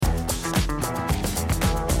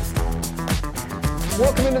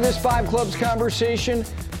Welcome into this Five Clubs conversation,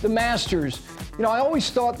 the Masters. You know, I always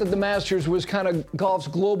thought that the Masters was kind of golf's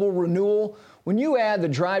global renewal. When you add the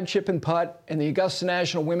drive, chip, and putt and the Augusta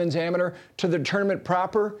National Women's Amateur to the tournament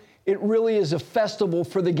proper, it really is a festival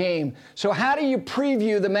for the game. So how do you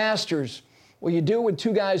preview the Masters? Well, you do it with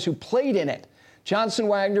two guys who played in it. Johnson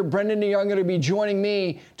Wagner, Brendon de Jonge are going to be joining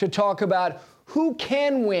me to talk about who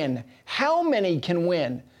can win, how many can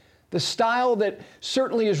win, the style that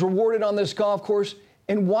certainly is rewarded on this golf course,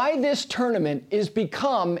 and why this tournament is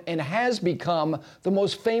become and has become the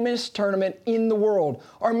most famous tournament in the world.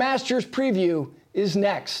 Our Masters preview is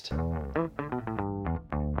next.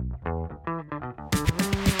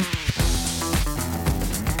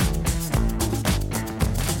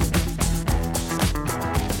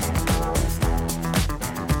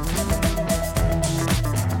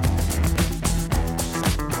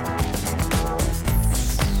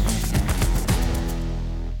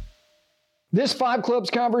 This Five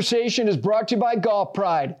Clubs conversation is brought to you by Golf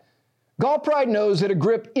Pride. Golf Pride knows that a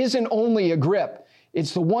grip isn't only a grip.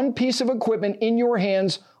 It's the one piece of equipment in your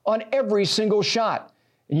hands on every single shot.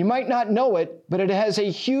 And you might not know it, but it has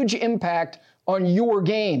a huge impact on your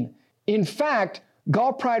game. In fact,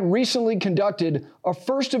 Golf Pride recently conducted a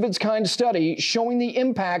first-of-its-kind study showing the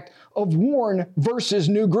impact of worn versus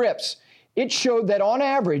new grips. It showed that on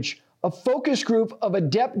average, a focus group of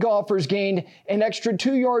adept golfers gained an extra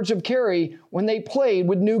 2 yards of carry when they played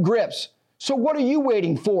with new grips. So what are you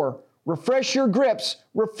waiting for? Refresh your grips,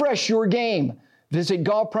 refresh your game. Visit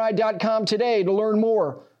golfpride.com today to learn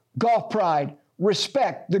more. Golf Pride,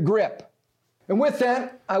 respect the grip. And with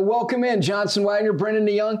that, I welcome in Johnson Wagner, Brendon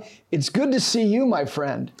de Jonge. It's good to see you, my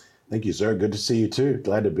friend. Thank you, sir. Good to see you too.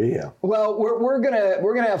 Glad to be here. Well, we're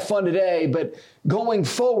gonna have fun today, but going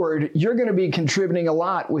forward, you're gonna be contributing a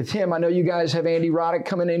lot with him. I know you guys have Andy Roddick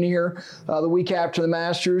coming in here the week after the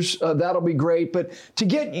Masters. That'll be great. But to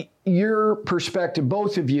get your perspective,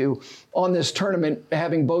 both of you, on this tournament,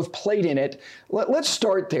 having both played in it, let's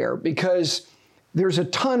start there because there's a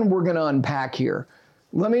ton we're gonna unpack here.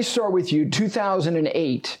 Let me start with you.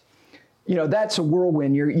 2008. You know, that's a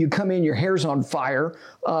whirlwind. You come in, your hair's on fire.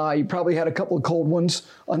 You probably had a couple of cold ones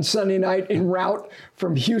on Sunday night en route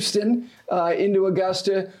from Houston into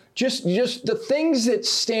Augusta. Just the things that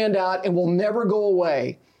stand out and will never go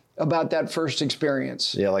away about that first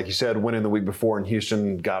experience. Yeah, like you said, winning the week before in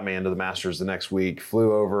Houston got me into the Masters the next week.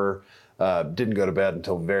 Flew over, didn't go to bed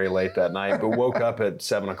until very late that night, but woke up at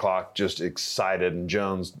 7 o'clock just excited and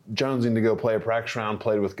jonesing to go play a practice round.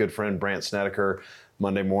 Played with good friend Brant Snedeker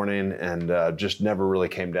Monday morning, and just never really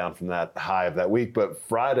came down from that high of that week. But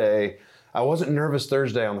Friday, I wasn't nervous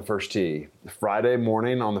Thursday on the first tee. Friday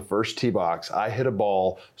morning on the first tee box, I hit a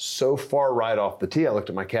ball so far right off the tee. I looked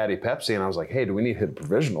at my caddy, Pepsi, and I was like, hey, do we need to hit a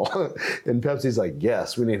provisional? And Pepsi's like,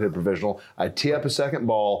 yes, we need to hit a provisional. I tee up a second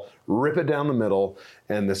ball, rip it down the middle,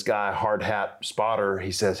 and this guy, hard hat spotter,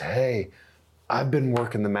 he says, hey, I've been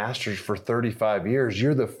working the Masters for 35 years.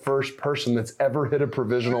 You're the first person that's ever hit a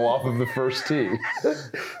provisional off of the first tee.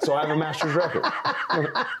 So I have a Masters record.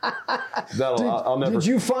 I'll never. Did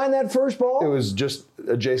you find that first ball? It was just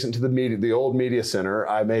adjacent to the old media center.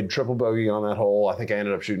 I made triple bogey on that hole. I think I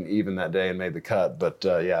ended up shooting even that day and made the cut. But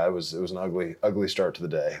yeah, it was an ugly start to the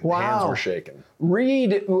day. Wow. Hands were shaking.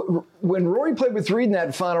 Reed, when Rory played with Reed in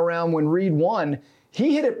that final round, when Reed won,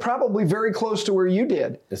 he hit it probably very close to where you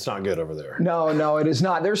did. It's not good over there. No, it is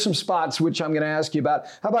not. There's some spots which I'm going to ask you about.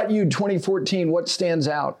 How about you, 2014? What stands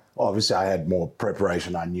out? Well, obviously, I had more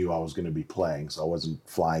preparation. I knew I was going to be playing, so I wasn't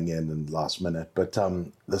flying in the last minute. But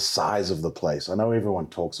the size of the place, I know everyone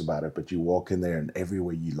talks about it, but you walk in there and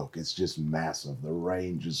everywhere you look, it's just massive. The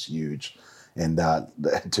range is huge. And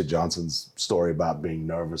to Johnson's story about being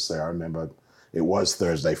nervous there, I remember it was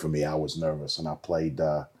Thursday for me. I was nervous, and I played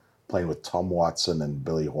playing with Tom Watson and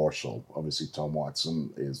Billy Horschel. Obviously, Tom Watson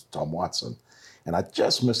is Tom Watson. And I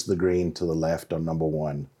just missed the green to the left on number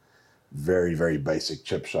one. Very, very basic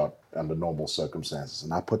chip shot under normal circumstances.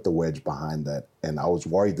 And I put the wedge behind that. And I was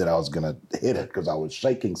worried that I was going to hit it because I was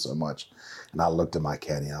shaking so much. And I looked at my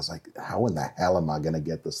caddy and I was like, how in the hell am I going to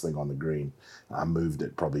get this thing on the green? And I moved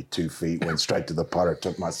it probably 2 feet, went straight to the putter,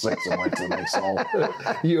 took my 6 and went to the next hole.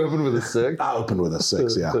 You opened with a 6? I opened with a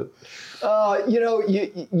 6, yeah.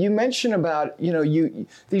 You mentioned about,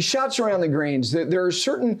 these shots around the greens, there are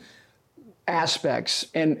certain aspects,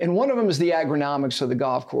 and one of them is the agronomics of the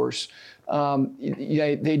golf course.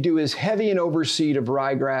 They do as heavy an overseed of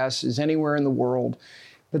ryegrass as anywhere in the world,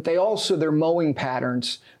 but their mowing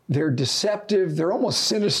patterns, they're deceptive, they're almost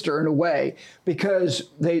sinister in a way, because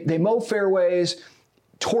they mow fairways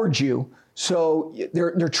towards you. So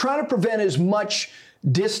they're trying to prevent as much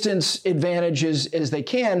distance advantages as they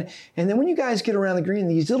can. And then when you guys get around the green,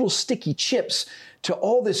 these little sticky chips to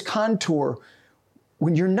all this contour,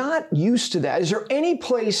 when you're not used to that, is there any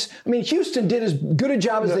place, I mean, Houston did as good a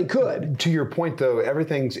job as they could. To your point, though,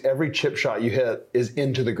 every chip shot you hit is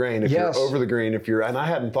into the green. If Yes. you're over the green, and I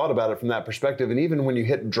hadn't thought about it from that perspective, and even when you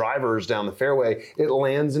hit drivers down the fairway, it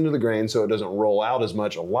lands into the green so it doesn't roll out as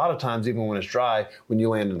much. A lot of times, even when it's dry, when you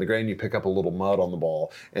land in the green, you pick up a little mud on the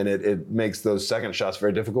ball, and it makes those second shots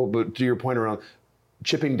very difficult. But to your point around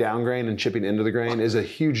chipping down grain and chipping into the grain is a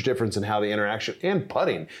huge difference in how the interaction and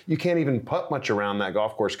putting. You can't even putt much around that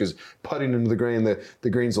golf course because putting into the grain, the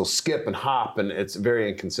greens will skip and hop, and it's very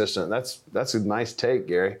inconsistent. That's a nice take,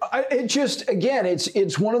 Gary.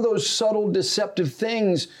 It's one of those subtle, deceptive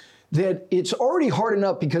things that it's already hard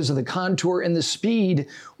enough because of the contour and the speed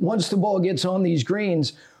once the ball gets on these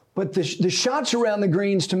greens. But the shots around the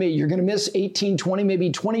greens, to me, you're going to miss 18, 20, maybe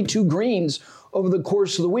 22 greens over the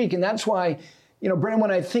course of the week. And that's why, Brendon, when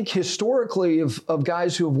I think historically of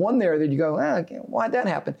guys who have won there, that you go, why'd that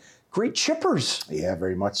happen? Great chippers. Yeah,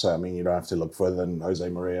 very much so. I mean, you don't have to look further than Jose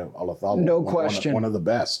Maria Olazabal. No question. One of the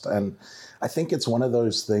best. And I think it's one of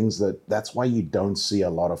those things that's why you don't see a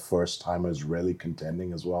lot of first-timers really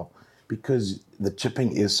contending as well, because the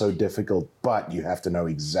chipping is so difficult, but you have to know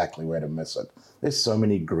exactly where to miss it. There's so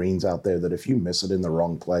many greens out there that if you miss it in the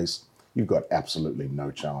wrong place, you've got absolutely no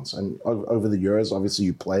chance. And over the years, obviously,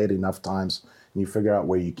 you play it enough times, and you figure out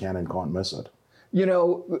where you can and can't miss it.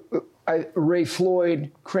 Ray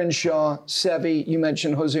Floyd, Crenshaw, Seve, you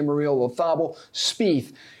mentioned Jose Maria Olazabal,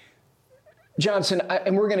 Spieth, Johnson,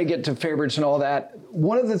 and we're going to get to favorites and all that.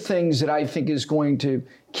 One of the things that I think is going to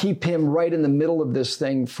keep him right in the middle of this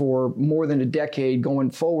thing for more than a decade going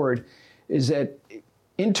forward is that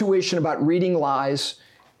intuition about reading lies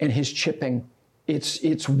and his chipping.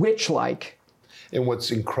 It's witch-like. And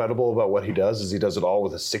what's incredible about what he does is he does it all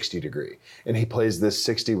with a 60 degree. And he plays this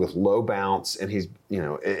 60 with low bounce, and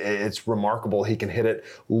it's remarkable. He can hit it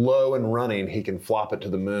low and running. He can flop it to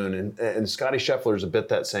the moon. And Scottie Scheffler is a bit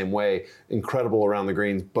that same way. Incredible around the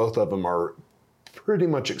greens. Both of them are pretty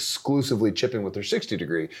much exclusively chipping with their 60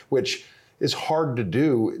 degree, which is hard to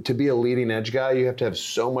do. To be a leading edge guy, you have to have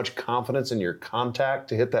so much confidence in your contact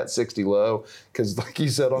to hit that 60 low. Because like you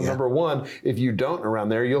said on number one, if you don't around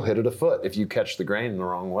there, you'll hit it a foot if you catch the grain in the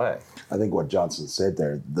wrong way. I think what Johnson said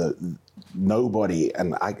there, nobody,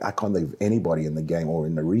 and I can't think of anybody in the game or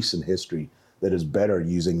in the recent history that is better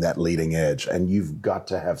using that leading edge. And you've got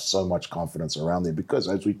to have so much confidence around there because,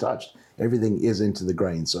 as we touched, everything is into the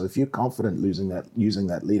grain. So if you're confident using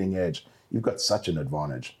that leading edge, you've got such an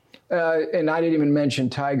advantage. And I didn't even mention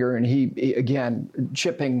Tiger, and he again,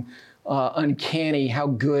 chipping, uncanny, how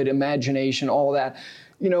good, imagination, all that.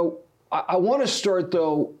 I want to start,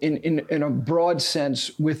 though, in a broad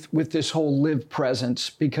sense with this whole live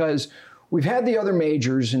presence, because we've had the other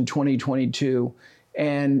majors in 2022,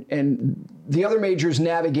 and the other majors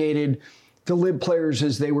navigated the live players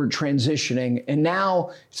as they were transitioning. And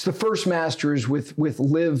now it's the first Masters with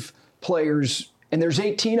live players, and there's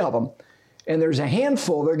 18 of them. And there's a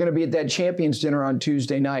handful that are going to be at that Champions Dinner on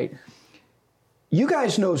Tuesday night. You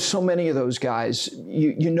guys know so many of those guys.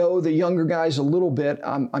 You know the younger guys a little bit,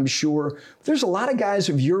 I'm sure. There's a lot of guys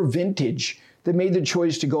of your vintage that made the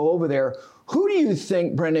choice to go over there. Who do you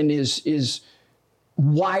think, Brendon, is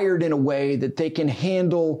wired in a way that they can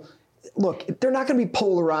handle? Look, they're not going to be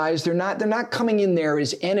polarized. They're not coming in there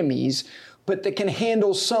as enemies, but they can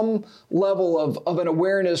handle some level of an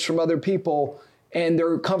awareness from other people, and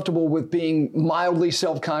they're comfortable with being mildly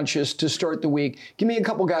self-conscious to start the week. Give me a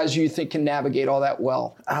couple guys you think can navigate all that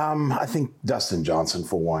well. I think Dustin Johnson,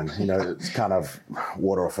 for one. It's kind of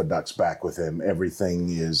water off a duck's back with him. Everything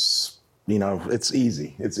is, it's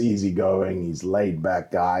easy. It's easy going. He's laid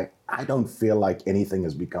back guy. I don't feel like anything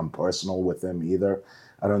has become personal with him either.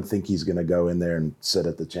 I don't think he's going to go in there and sit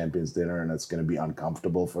at the Champions Dinner and it's going to be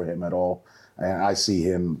uncomfortable for him at all. And I see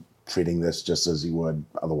him treating this just as he would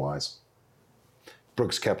otherwise.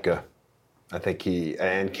 Brooks Koepka, I think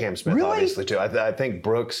and Cam Smith, really? Obviously, too. I think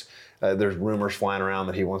Brooks, there's rumors flying around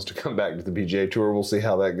that he wants to come back to the PGA Tour. We'll see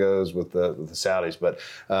how that goes with the Saudis. But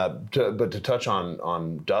to touch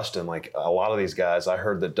on Dustin, like a lot of these guys, I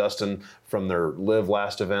heard that Dustin, from their live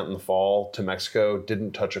last event in the fall to Mexico,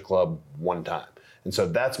 didn't touch a club one time. And so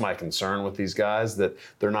that's my concern with these guys, that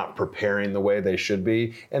they're not preparing the way they should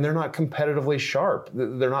be, and they're not competitively sharp.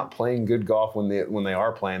 They're not playing good golf when they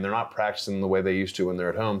are playing. They're not practicing the way they used to when they're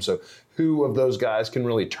at home. So who of those guys can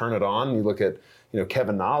really turn it on? You look at,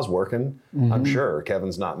 Kevin Na's working. I'm sure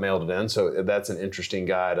Kevin's not mailed it in. So that's an interesting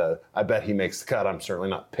guy I bet he makes the cut. I'm certainly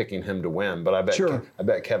not picking him to win, but I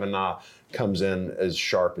bet Kevin Na comes in as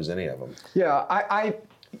sharp as any of them. Yeah, I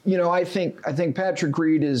think Patrick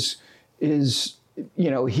Reed is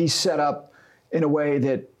he's set up in a way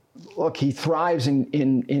that, look, he thrives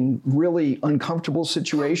in really uncomfortable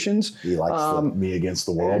situations. He likes me against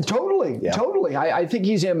the world. Totally. I think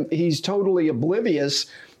he's totally oblivious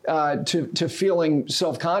to feeling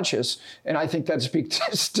self-conscious, and I think that speaks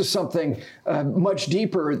to something much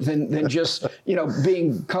deeper than just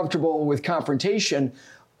being comfortable with confrontation.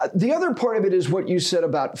 The other part of it is what you said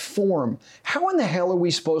about form. How in the hell are we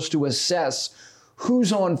supposed to assess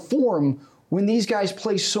who's on form when these guys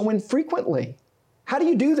play so infrequently? How do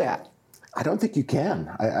you do that? I don't think you can.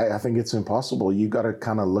 I think it's impossible. You got to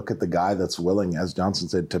kind of look at the guy that's willing, as Johnson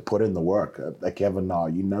said, to put in the work. Like Kevin Na,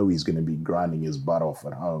 he's going to be grinding his butt off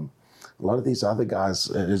at home. A lot of these other guys,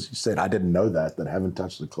 as you said, I didn't know that haven't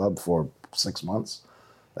touched the club for 6 months.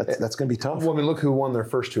 That's going to be tough. Well, I mean, look who won their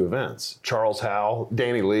first two events. Charles Howell,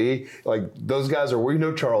 Danny Lee. Like, those guys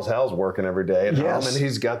Charles Howell's working every day at home, and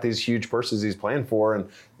he's got these huge purses he's playing for, and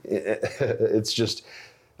it's just,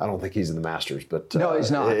 I don't think he's in the Masters, but no, he's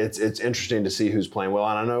not. It's interesting to see who's playing well.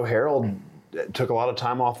 And I know Harold took a lot of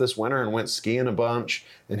time off this winter and went skiing a bunch,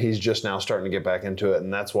 and he's just now starting to get back into it.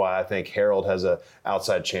 And that's why I think Harold has a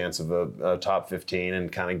outside chance of a top 15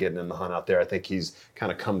 and kind of getting in the hunt out there. I think he's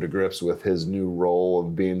kind of come to grips with his new role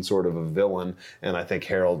of being sort of a villain, and I think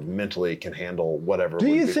Harold mentally can handle whatever. Do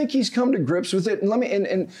you think he's come to grips with it? And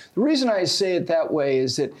and the reason I say it that way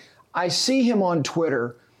is that I see him on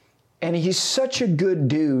Twitter, and he's such a good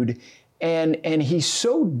dude, and he's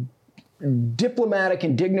so diplomatic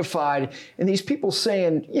and dignified, and these people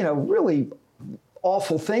saying, really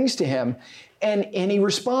awful things to him, and he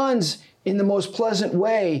responds in the most pleasant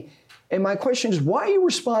way. And my question is, why are you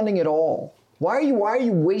responding at all? Why are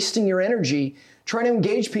you wasting your energy trying to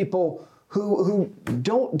engage people who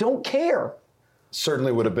don't care?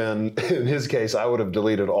 Certainly would have been, in his case, I would have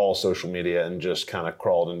deleted all social media and just kind of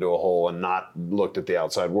crawled into a hole and not looked at the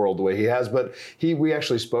outside world the way he has. But we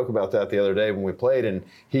actually spoke about that the other day when we played, and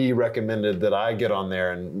he recommended that I get on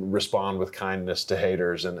there and respond with kindness to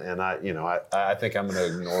haters. And I think I'm going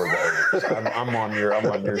to ignore the haters. I'm on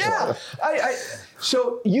your side.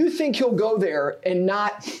 So you think he'll go there and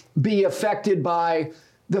not be affected by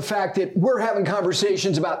the fact that we're having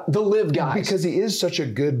conversations about the live guys? Because he is such a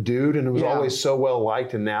good dude, and it was always so well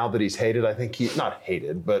liked, and now that he's hated, I think he's not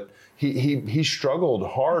hated, but he struggled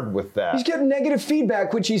hard with that. He's getting negative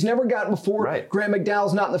feedback, which he's never gotten before. Right. Graham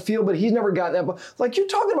McDowell's not in the field, but he's never gotten that. Like, you're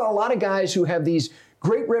talking about a lot of guys who have these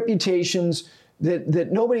great reputations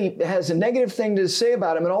that nobody has a negative thing to say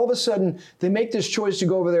about him, and all of a sudden they make this choice to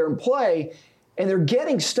go over there and play, and they're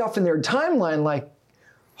getting stuff in their timeline like,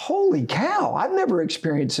 holy cow, I've never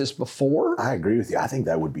experienced this before. I agree with you. I think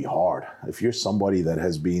that would be hard. If you're somebody that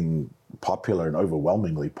has been popular and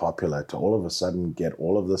overwhelmingly popular, to all of a sudden get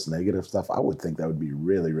all of this negative stuff, I would think that would be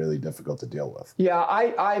really, really difficult to deal with. Yeah,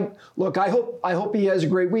 I hope he has a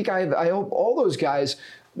great week. I hope all those guys,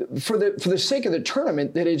 for the sake of the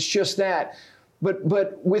tournament, that it's just that. But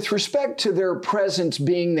with respect to their presence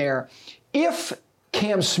being there, if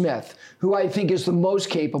Cam Smith, who I think is the most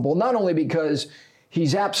capable, not only because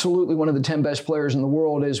he's absolutely one of the 10 best players in the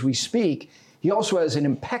world as we speak, he also has an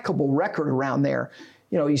impeccable record around there.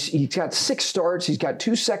 He's got 6 starts, he's got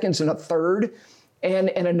 2 seconds and a third, and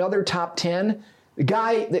another top 10. The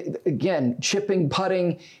guy, again, chipping,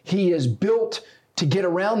 putting, he is built to get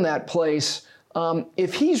around that place.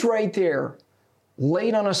 If he's right there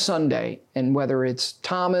late on a Sunday, and whether it's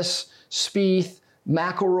Thomas, Spieth,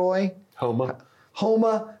 McIlroy, Homa, how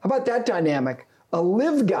about that dynamic? A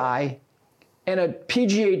live guy and a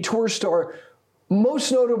PGA Tour star,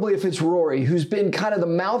 most notably if it's Rory, who's been kind of the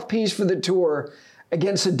mouthpiece for the tour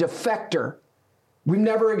against a defector. We've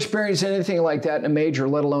never experienced anything like that in a major,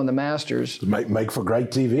 let alone the Masters. It'd make for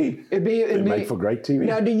great TV. It'd make for great TV.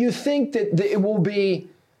 Now, do you think that it will be,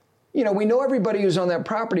 we know everybody who's on that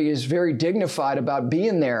property is very dignified about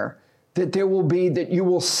being there, that you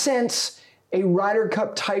will sense a Ryder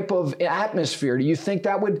Cup type of atmosphere? Do you think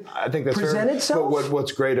that would present itself? But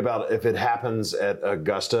what's great about if it happens at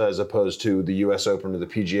Augusta as opposed to the U.S. Open or the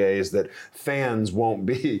PGA is that fans will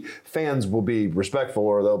be respectful,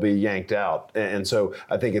 or they'll be yanked out. And so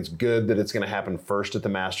I think it's good that it's going to happen first at the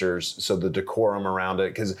Masters, so the decorum around it,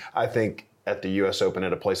 because I think at the U.S. Open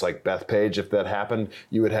at a place like Bethpage, if that happened,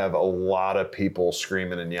 you would have a lot of people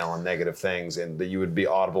screaming and yelling negative things, and that you would be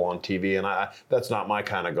audible on TV. And that's not my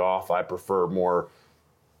kind of golf. I prefer more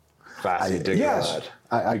fast, yes,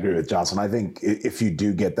 I agree with Johnson. I think if you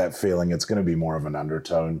do get that feeling, it's going to be more of an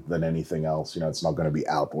undertone than anything else. It's not going to be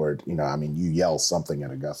outward. You yell something at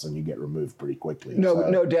Augusta and you get removed pretty quickly.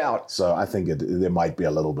 No doubt. So I think there might be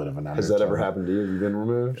a little bit of an undertone. Has that ever happened to you? Have you been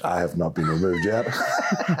removed? I have not been removed yet.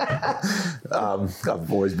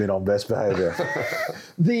 I've always been on best behavior.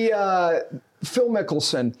 The Phil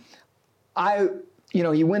Mickelson,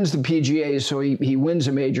 he wins the PGA, so he wins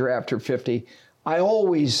a major after 50. I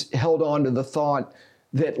always held on to the thought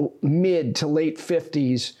that mid to late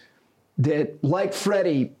 50s, that like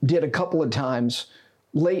Freddie did a couple of times,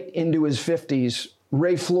 late into his 50s,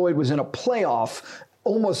 Ray Floyd was in a playoff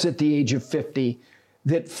almost at the age of 50,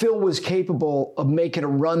 that Phil was capable of making a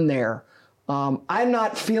run there. I'm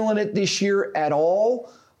not feeling it this year at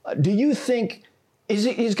all. Do you think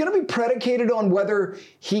is going to be predicated on whether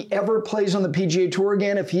he ever plays on the PGA Tour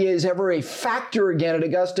again, if he is ever a factor again at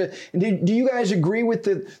Augusta? And do you guys agree with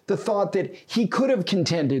the thought that he could have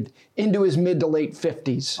contended into his mid to late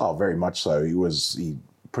 50s? Oh, very much so. He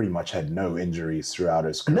pretty much had no injuries throughout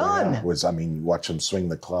his career. None. Watch him swing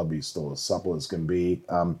the club. He's still as supple as can be.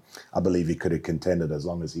 I believe he could have contended as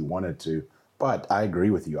long as he wanted to. But I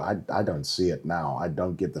agree with you. I don't see it now. I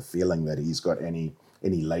don't get the feeling that he's got any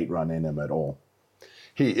late run in him at all.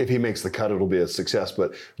 If he makes the cut, it'll be a success.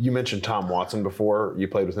 But you mentioned Tom Watson before. You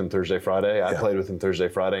played with him Thursday, Friday. I played with him Thursday,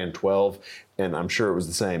 Friday in 12, and I'm sure it was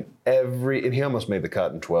the same. And he almost made the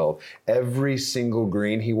cut in 12. Every single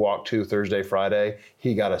green he walked to Thursday, Friday,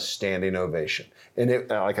 he got a standing ovation.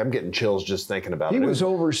 And I'm getting chills just thinking about it. He was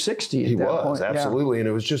over 60 at that point. He was, absolutely. Yeah. And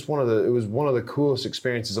it was just one of the coolest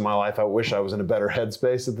experiences of my life. I wish I was in a better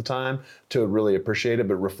headspace at the time to really appreciate it,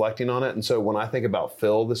 but reflecting on it. And so when I think about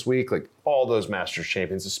Phil this week, like all those Masters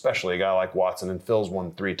champions, especially a guy like Watson, and Phil's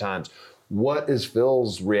won 3 times, what is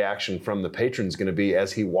Phil's reaction from the patrons going to be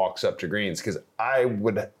as he walks up to greens? Because I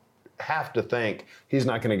would have to think he's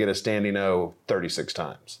not going to get a standing O 36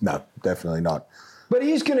 times. No, definitely not. But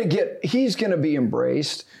he's going to be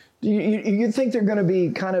embraced. You think they're going to be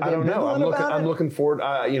kind of? I don't know. I'm looking forward.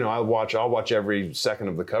 I'll watch every second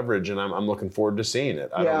of the coverage, and I'm looking forward to seeing it.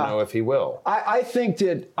 I don't know if he will. I think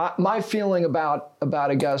that my feeling about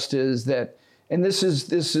Augusta is that, and this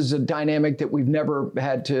is a dynamic that we've never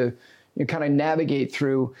had to kind of navigate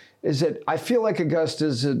through, is that I feel like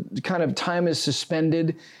Augusta's kind of time is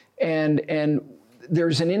suspended, and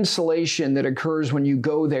there's an insulation that occurs when you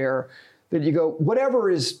go there. That you go, whatever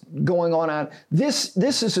is going on this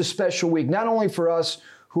is a special week, not only for us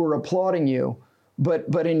who are applauding you,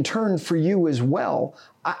 but in turn for you as well.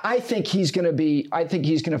 I think he's going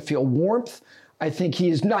to feel warmth. I think he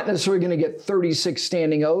is not necessarily going to get 36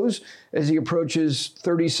 standing O's as he approaches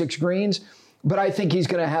 36 greens, but I think he's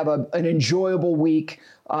going to have an enjoyable week.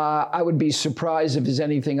 I would be surprised if there's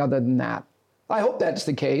anything other than that. I hope that's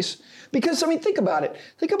the case, because think about it.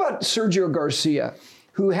 Think about Sergio Garcia,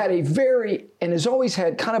 who had and has always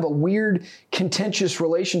had kind of a weird, contentious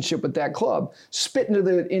relationship with that club. Spit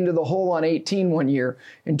into the hole on 18 one year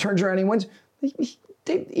and turns around and he wins.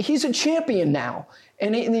 He's a champion now.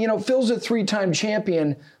 And Phil's a 3-time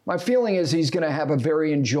champion. My feeling is he's going to have a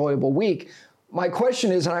very enjoyable week. My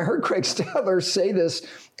question is, and I heard Craig Stadler say this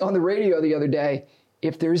on the radio the other day,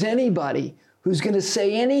 if there's anybody who's going to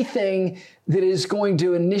say anything that is going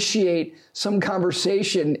to initiate some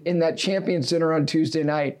conversation in that Champions Dinner on Tuesday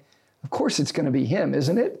night, of course it's going to be him,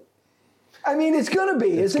 isn't it? It's going to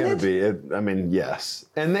be, isn't it? It's going to be. Yes.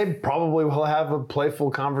 And they probably will have a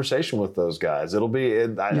playful conversation with those guys. It'll be.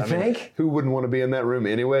 You think? Who wouldn't want to be in that room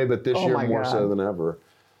anyway? But this year more so than ever.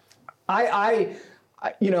 Again,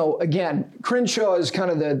 Crenshaw is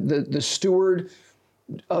kind of the steward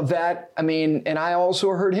of that. And I also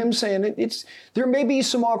heard him saying there may be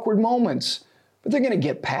some awkward moments, but they're going to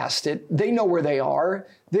get past it. They know where they are.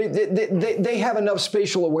 They have enough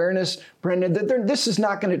spatial awareness, Brendon, that this is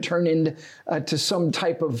not going to turn into some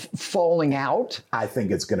type of falling out. I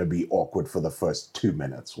think it's going to be awkward for the first 2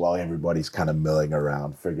 minutes while everybody's kind of milling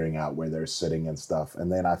around, figuring out where they're sitting and stuff.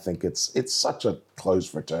 And then I think it's such a close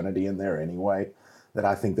fraternity in there anyway, that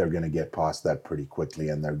I think they're going to get past that pretty quickly,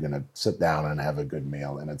 and they're going to sit down and have a good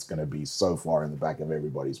meal, and it's going to be so far in the back of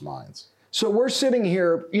everybody's minds. So we're sitting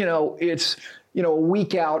here, it's, a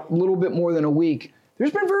week out, a little bit more than a week.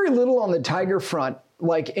 There's been very little on the Tiger front,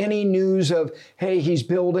 like any news of, hey, he's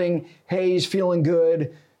building, hey, he's feeling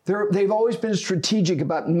good. They've always been strategic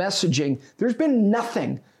about messaging. There's been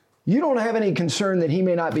nothing. You don't have any concern that he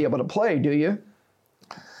may not be able to play, do you?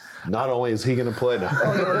 Not only is he going to play now.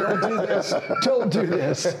 Don't do this. Don't do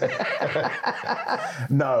this.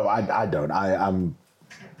 No, I don't. I'm.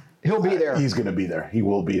 He'll be there. He's going to be there. He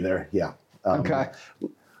will be there. Yeah. Okay. A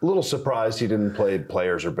little surprised he didn't play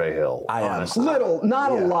Players or Bay Hill. Honestly. Not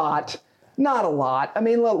a lot. Not a lot. I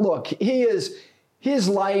mean, look, his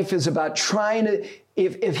life is about trying to.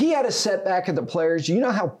 If he had a setback at the Players, you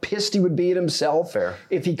know how pissed he would be at himself. Fair.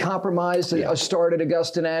 If he compromised a start at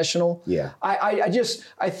Augusta National. Yeah.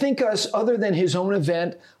 I think us, other than his own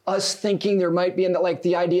event, us thinking there might be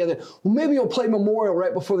the idea that, well, maybe he'll play Memorial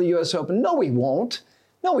right before the U.S. Open. No, he won't.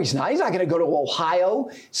 No, he's not. He's not going to go to Ohio,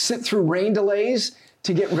 sit through rain delays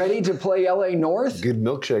to get ready to play L.A. North. Good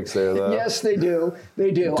milkshakes there, though. Yes, they do. They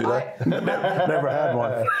do. Never had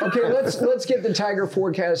one. Okay, let's get the Tiger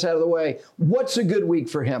forecast out of the way. What's a good week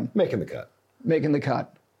for him? Making the cut. Making the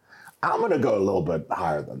cut. I'm going to go a little bit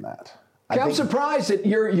higher than that. I'm surprised that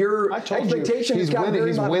your expectation he's got winning. very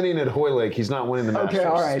He's much. winning at Hoylake. He's not winning the Masters. Okay,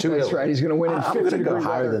 all right, that's right. He's going to win in I'm 50 going to go degree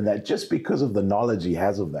higher weather. than that just because of the knowledge he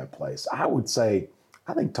has of that place. I would say,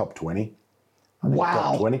 I think top 20. Wow.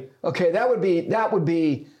 Top 20. Okay, that would be.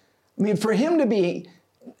 I mean, for him to be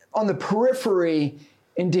on the periphery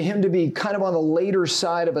and to him to be kind of on the later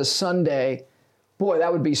side of a Sunday, boy,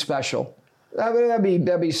 that would be special.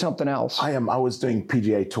 That'd be something else. I was doing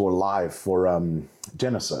PGA Tour live for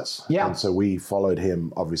Genesis. Yeah. And so we followed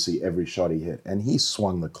him, obviously, every shot he hit. And he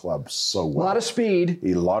swung the club so well. A lot of speed.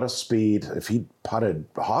 A lot of speed. If he putted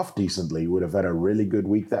half decently, he would have had a really good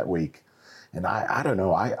week that week. And I don't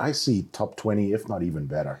know. I see top 20, if not even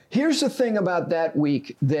better. Here's the thing about that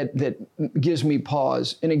week that gives me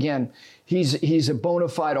pause. And again, he's a bona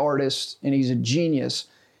fide artist and he's a genius.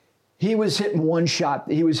 He was hitting one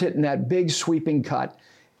shot. He was hitting that big sweeping cut.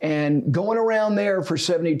 And going around there for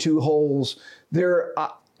 72 holes,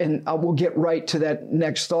 and I will get right to that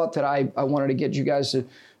next thought that I wanted to get you guys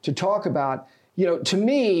to talk about. You know, to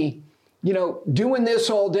me, doing this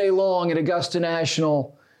all day long at Augusta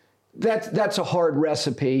National, that's a hard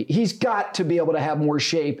recipe. He's got to be able to have more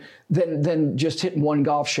shape than just hitting one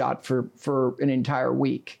golf shot for an entire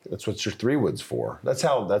week. That's what your 3-wood's for. That's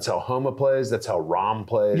how Homa plays. That's how Rahm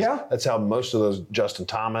plays. Yeah. That's how most of those Justin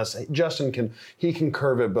Thomas. Justin can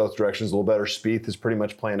curve it both directions a little better. Spieth is pretty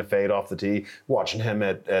much playing a fade off the tee. Watching him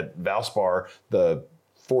at Valspar, the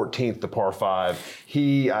 14th, the par 5.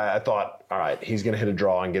 I thought, all right, he's going to hit a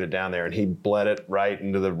draw and get it down there, and he bled it right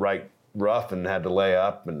into the right rough and had to lay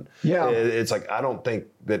up. And it's like, I don't think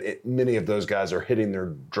that many of those guys are hitting their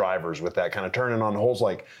drivers with that kind of turning on holes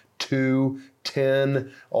like 2,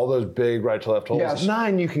 10, all those big right to left holes. Yes.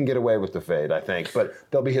 9, you can get away with the fade, I think, but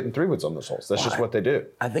they'll be hitting 3-woods on those holes. That's just what they do.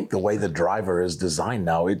 I think the way the driver is designed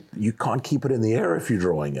now, you can't keep it in the air if you're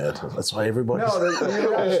drawing it. That's why everybody's... No,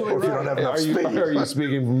 you're absolutely if you don't have enough speed. Are you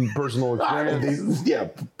speaking from personal experience? Yeah,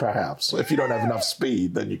 perhaps. If you don't have enough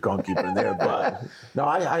speed, then you can't keep it in there. But no,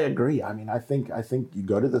 I agree. I mean, I think you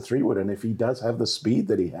go to the 3-wood, and if he does have the speed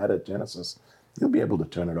that he had at Genesis, he'll be able to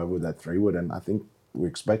turn it over with that 3-wood, and I think we're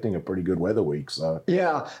expecting a pretty good weather week. So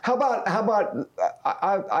yeah. How about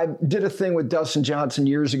I did a thing with Dustin Johnson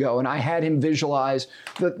years ago, and I had him visualize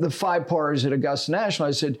the 5 pars at Augusta National.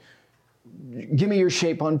 I said, give me your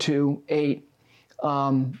shape on 2, 8.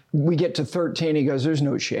 We get to 13. He goes, there's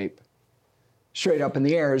no shape. Straight up in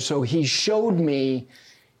the air. So he showed me,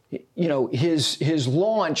 his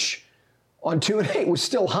launch on 2 and 8 was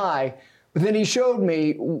still high, but then he showed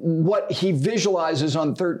me what he visualizes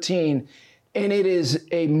on 13. And it is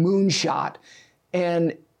a moonshot.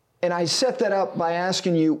 And I set that up by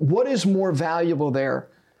asking you, what is more valuable there,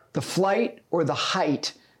 the flight or the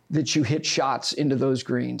height that you hit shots into those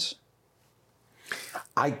greens?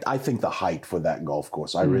 I think the height for that golf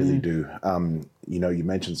course. I really do. You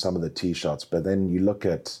mentioned some of the tee shots, but then you look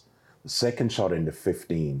at the second shot into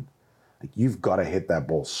 15. You've got to hit that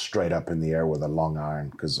ball straight up in the air with a long iron,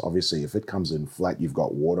 because obviously if it comes in flat, you've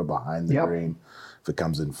got water behind the green. If it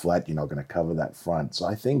comes in flat, you're not going to cover that front. So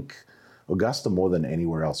I think Augusta, more than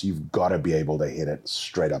anywhere else, you've got to be able to hit it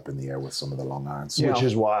straight up in the air with some of the long irons. Yeah. Which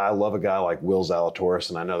is why I love a guy like Will Zalatoris,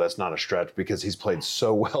 and I know that's not a stretch because he's played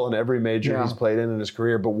so well in every major he's played in his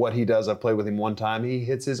career. But what he does, I've played with him one time, he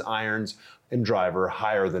hits his irons and driver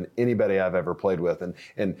higher than anybody I've ever played with.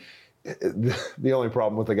 And the only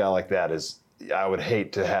problem with a guy like that is I would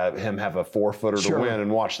hate to have him have a 4-footer to win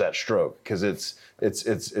and watch that stroke, because it's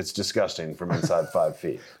disgusting from inside 5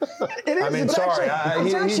 feet. It is. I mean, it's sorry. Actually,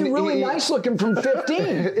 it's actually really nice looking from 15.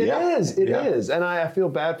 It is. And I feel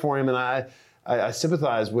bad for him, and I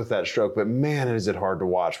sympathize with that stroke, but man, is it hard to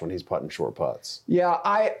watch when he's putting short putts. Yeah,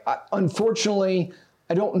 I unfortunately,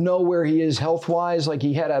 I don't know where he is health-wise. Like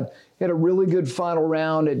he had a really good final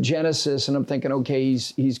round at Genesis, and I'm thinking, okay,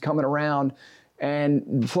 he's coming around.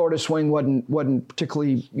 And Florida swing wasn't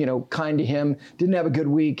particularly, kind to him. Didn't have a good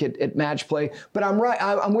week at match play. But I'm right.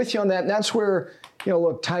 I'm with you on that. And that's where,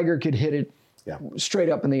 look, Tiger could hit it straight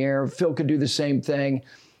up in the air. Phil could do the same thing.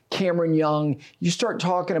 Cameron Young. You start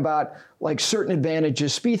talking about like certain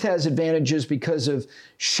advantages. Spieth has advantages because of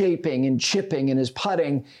shaping and chipping and his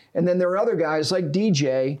putting. And then there are other guys like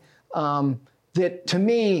DJ that, to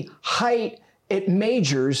me, height at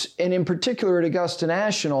majors, and in particular at Augusta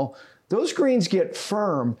National, those greens get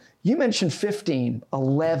firm. You mentioned 15,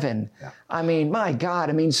 11. Yeah. I mean, my God.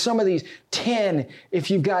 I mean, some of these 10,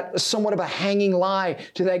 if you've got somewhat of a hanging lie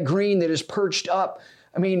to that green that is perched up.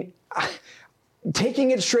 I mean,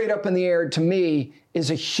 taking it straight up in the air, to me, is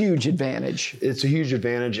a huge advantage. It's a huge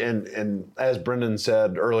advantage. And as Brendon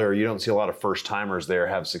said earlier, you don't see a lot of first-timers there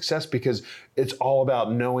have success because it's all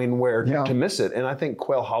about knowing where to miss it. And I think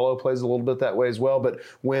Quail Hollow plays a little bit that way as well. But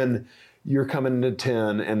when you're coming into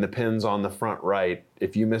 10 and the pin's on the front right,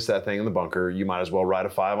 if you miss that thing in the bunker, you might as well write a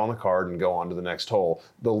 5 on the card and go on to the next hole.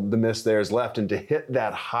 The miss there is left, and to hit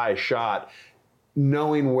that high shot,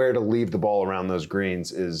 knowing where to leave the ball around those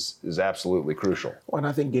greens is absolutely crucial. Well, and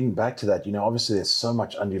I think getting back to that, obviously there's so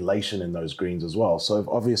much undulation in those greens as well. So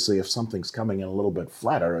if something's coming in a little bit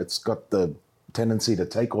flatter, it's got the tendency to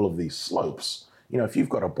take all of these slopes. If you've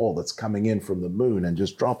got a ball that's coming in from the moon and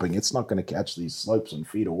just dropping, it's not going to catch these slopes and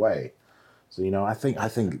feet away. So, I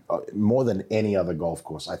think more than any other golf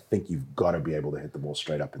course, I think you've got to be able to hit the ball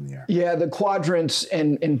straight up in the air. Yeah, the quadrants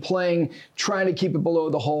and playing, trying to keep it below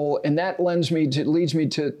the hole, and that leads me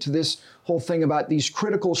to this whole thing about these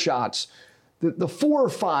critical shots. The 4 or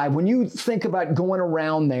 5, when you think about going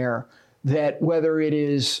around there, that whether it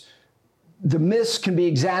is the miss can be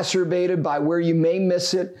exacerbated by where you may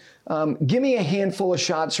miss it. Give me a handful of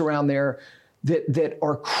shots around there that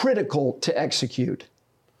are critical to execute.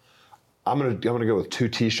 I'm gonna go with 2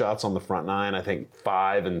 tee shots on the front 9. I think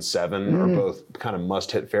 5 and 7 are both kind of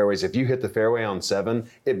must-hit fairways. If you hit the fairway on 7,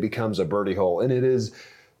 it becomes a birdie hole, and it is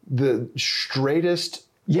the straightest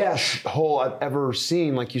hole I've ever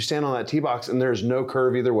seen. Like, you stand on that tee box, and there's no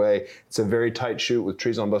curve either way. It's a very tight shoot with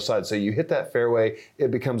trees on both sides. So you hit that fairway,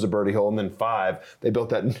 it becomes a birdie hole. And then 5, they built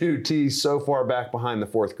that new tee so far back behind the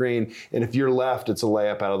 4th green. And if you're left, it's a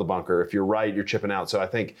layup out of the bunker. If you're right, you're chipping out. So I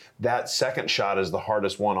think that second shot is the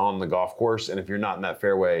hardest one on the golf course. And if you're not in that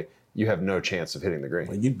fairway, you have no chance of hitting the green.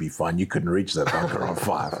 Well, you'd be fine. You couldn't reach that bunker on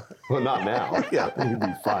 5. Well, not now. Yeah, you'd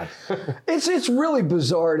be fine. It's really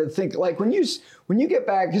bizarre to think, like, when you get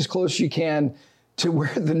back as close as you can to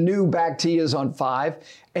where the new back tee is on 5,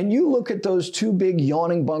 and you look at those 2 big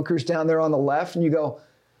yawning bunkers down there on the left, and you go,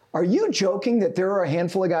 are you joking that there are a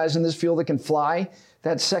handful of guys in this field that can fly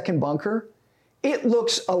that second bunker? It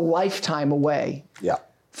looks a lifetime away. Yeah.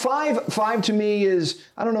 5 to me is,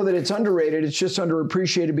 I don't know that it's underrated. It's just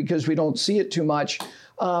underappreciated because we don't see it too much.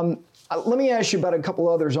 Let me ask you about a couple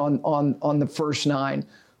others on the first 9.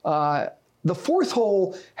 The 4th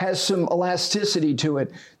hole has some elasticity to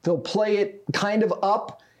it. They'll play it kind of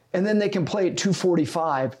up, and then they can play it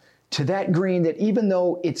 245 to that green that, even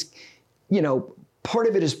though it's, part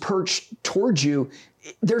of it is perched towards you,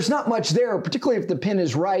 there's not much there, particularly if the pin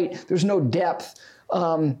is right. There's no depth.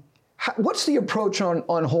 What's the approach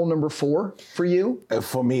on hole number 4 for you?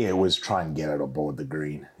 For me, it was try and get it aboard the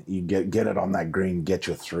green. You get it on that green, get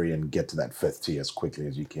your 3, and get to that 5th tee as quickly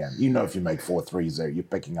as you can. If you make 4 threes there, you're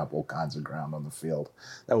picking up all kinds of ground on the field.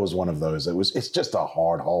 That was one of those. It's just a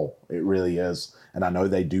hard hole. It really is. And I know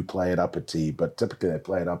they do play it up a tee, but typically they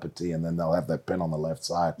play it up a tee, and then they'll have that pin on the left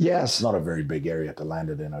side. Yes. It's not a very big area to land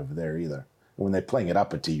it in over there either. When they're playing it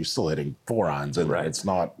up a tee, you're still hitting 4 irons, and right. It's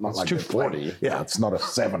not it's like 240. Yeah, it's not a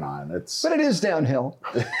 7 iron. But it is downhill.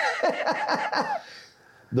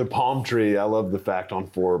 The palm tree, I love the fact on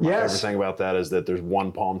 4. My favorite thing about that is that there's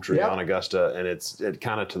one palm tree on Augusta, and it's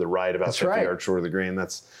kind of to the right, about 50 yards short of the green.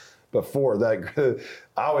 But 4,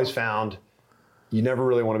 I always found you never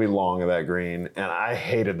really want to be long of that green, and I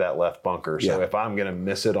hated that left bunker. So if I'm going to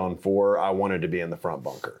miss it on 4, I wanted to be in the front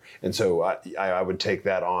bunker. And so I would take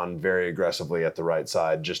that on very aggressively at the right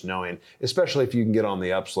side, just knowing, especially if you can get on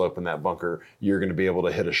the upslope in that bunker, you're going to be able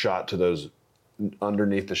to hit a shot to those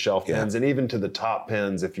underneath the shelf pins, and even to the top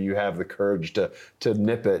pins. If you have the courage to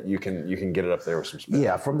nip it, you can get it up there with some spin.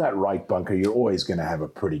 Yeah, from that right bunker, you're always going to have a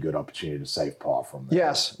pretty good opportunity to save par from there.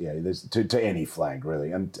 Yes. Yeah, there's to any flag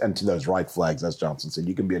really, and to those right flags, as Johnson said,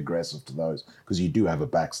 you can be aggressive to those because you do have a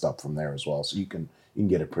backstop from there as well, so you can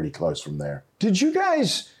get it pretty close from there. Did you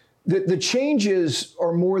guys? The changes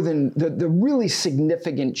are more than the really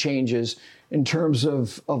significant changes in terms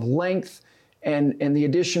of length and the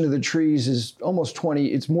addition of the trees is almost 20.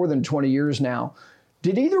 It's more than 20 years now.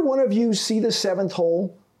 Did either one of you see the 7th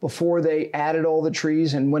hole before they added all the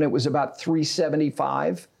trees and when it was about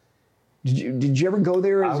 375? Did you ever go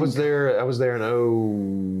there? I was there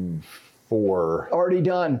in 04. Already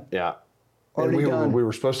done. Yeah. Already done. We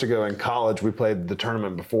were supposed to go in college. We played the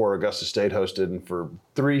tournament before Augusta State hosted, and for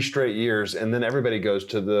 3 straight years, and then everybody goes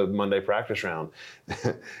to the Monday practice round.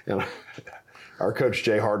 And our coach,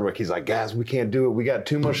 Jay Hardwick, he's like, guys, we can't do it. We got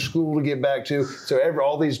too much school to get back to. So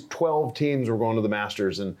all these 12 teams were going to the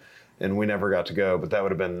Masters, and we never got to go. But that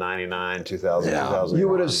would have been 99, 2000, 2001. You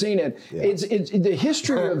would have seen it. Yeah. It's the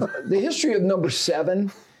history of number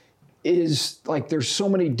 7 is like there's so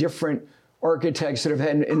many different architects that have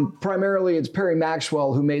had, and primarily it's Perry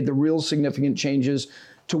Maxwell who made the real significant changes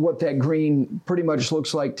to what that green pretty much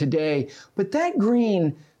looks like today. But that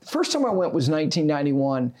green, the first time I went was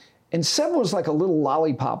 1991. And 7 was like a little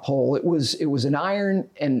lollipop hole. It was an iron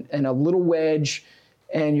and a little wedge,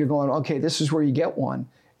 and you're going, okay, this is where you get one.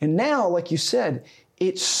 And now, like you said,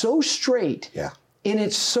 it's so straight, and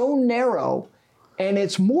it's so narrow, and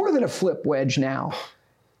it's more than a flip wedge now.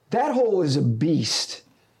 That hole is a beast.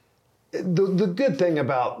 The good thing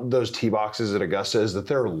about those tee boxes at Augusta is that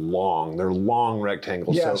they're long. They're long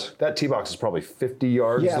rectangles. Yes. So that tee box is probably 50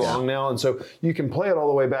 yards long now. And so you can play it all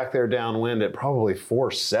the way back there downwind at probably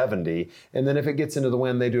 470. And then if it gets into the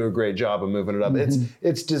wind, they do a great job of moving it up. Mm-hmm.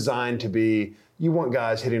 It's designed to be, you want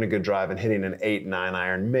guys hitting a good drive and hitting an 8-9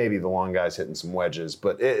 iron, maybe the long guys hitting some wedges.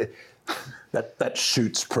 But that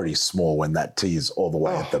shoots pretty small when that tee is all the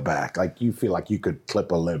way at the back. Like you feel like you could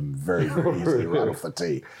clip a limb very, very easily right off the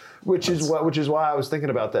tee. Which is why I was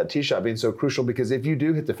thinking about that tee shot being so crucial, because if you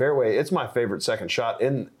do hit the fairway, it's my favorite second shot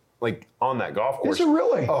on that golf course. Is it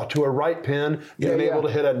really? Oh, to a right pin, being able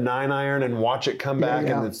to hit a 9 iron and watch it come back,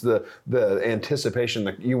 and it's the anticipation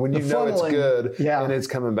that when you know it's good and it's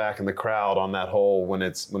coming back in the crowd on that hole when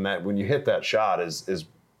you hit that shot is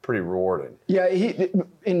pretty rewarding. Yeah,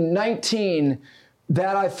 in 19,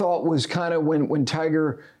 that I thought was kind of when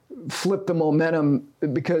Tiger flipped the momentum,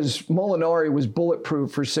 because Molinari was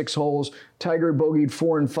bulletproof for 6 holes. Tiger bogeyed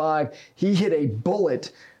 4 and 5. He hit a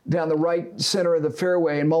bullet down the right center of the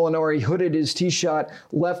fairway, and Molinari hooded his tee shot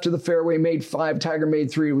left of the fairway, made 5. Tiger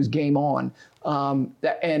made 3. It was game on. I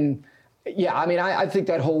think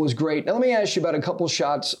that hole was great. Now let me ask you about a couple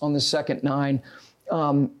shots on the second 9.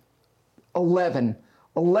 11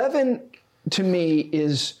 to me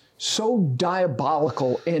is so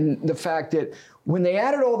diabolical in the fact that when they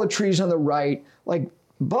added all the trees on the right, like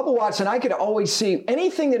Bubba Watson, I could always see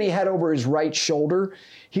anything that he had over his right shoulder,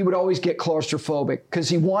 he would always get claustrophobic because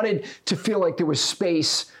he wanted to feel like there was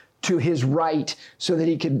space to his right so that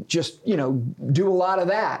he could just, do a lot of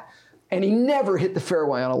that. And he never hit the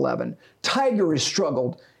fairway on 11. Tiger has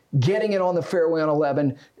struggled getting it on the fairway on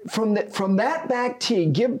 11. From that back tee,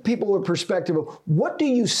 give people a perspective of what do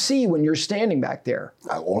you see when you're standing back there?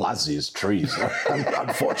 All I see is trees.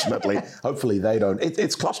 Unfortunately, hopefully they don't.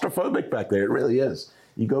 It's claustrophobic back there. It really is.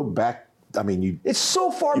 You go back. It's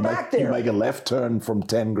so far back there. You make a left turn from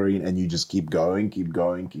 10 green, and you just keep going,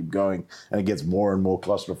 and it gets more and more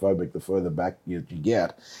claustrophobic the further back you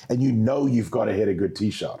get. And you've got to hit a good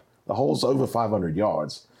tee shot. The hole's over 500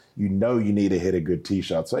 yards. You need to hit a good tee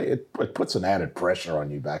shot. So it puts an added pressure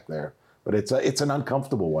on you back there. But it's an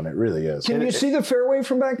uncomfortable one. It really is. Can you see the fairway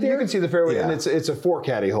from back there? You can see the fairway, and it's a 4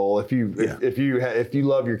 caddy hole. If you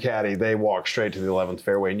love your caddy, they walk straight to the 11th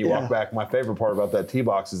fairway, and you walk back. My favorite part about that tee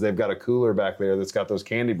box is they've got a cooler back there that's got those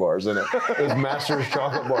candy bars in it, those Masters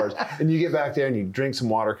chocolate bars. And you get back there and you drink some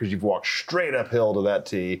water because you've walked straight uphill to that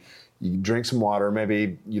tee. You drink some water.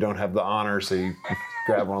 Maybe you don't have the honor, so you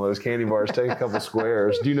grab one of those candy bars, take a couple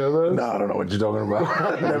squares. Do you know those? No, I don't know what you're talking about.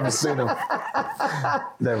 I've never seen them.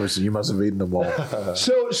 Never seen. You must have eaten them all.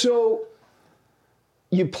 So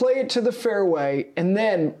you play it to the fairway, and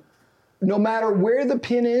then no matter where the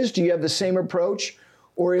pin is, do you have the same approach?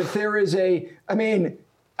 Or if there is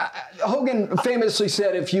Hogan famously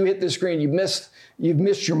said, if you hit this green, you've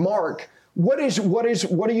missed your mark. What are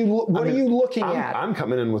you looking at? I'm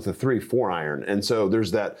coming in with a 3-4 iron, and so there's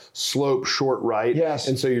that slope short right. Yes.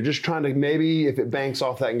 And so you're just trying to maybe if it banks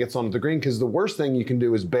off that and gets onto the green, because the worst thing you can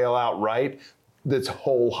do is bail out right, that's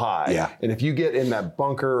hole high. Yeah. And if you get in that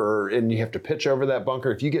bunker and you have to pitch over that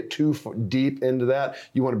bunker, if you get too deep into that,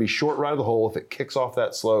 you want to be short right of the hole. If it kicks off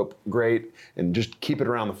that slope, great. And just keep it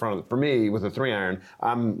around the front of it. For me, with a 3-iron,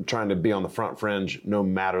 I'm trying to be on the front fringe no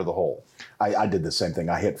matter the hole. I did the same thing.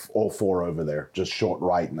 I hit all 4 over there, just short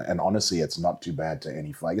right. And honestly, it's not too bad to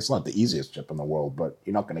any flag. It's not the easiest chip in the world, but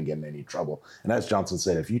you're not going to get in any trouble. And as Johnson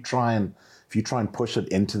said, if you try and push it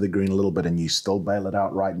into the green a little bit and you still bail it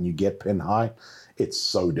out right and you get pin high, it's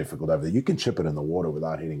so difficult over there. You can chip it in the water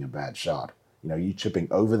without hitting a bad shot. You know, you chipping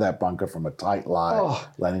over that bunker from a tight lie,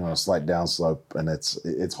 landing on a slight downslope, and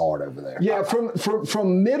it's hard over there. Yeah,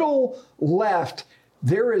 from middle left,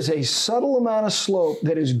 there is a subtle amount of slope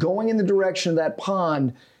that is going in the direction of that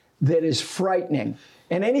pond that is frightening.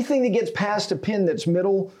 And anything that gets past a pin that's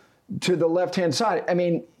middle to the left-hand side, I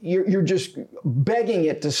mean, you're just begging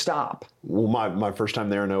it to stop. Well, my first time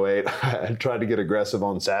there in 08, I tried to get aggressive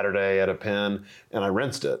on Saturday at a pin, and I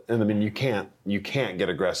rinsed it. And I mean, you can't get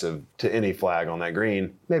aggressive to any flag on that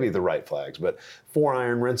green, maybe the right flags, but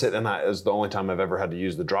 4-iron, rinse it, and that is the only time I've ever had to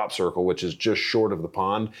use the drop circle, which is just short of the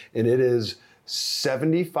pond, and it is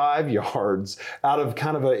 75 yards out of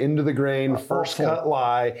kind of an into the grain first cut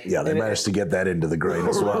lie. Yeah, they managed to get that into the grain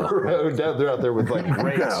as well. They're out there with like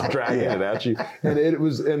rakes dragging it at you.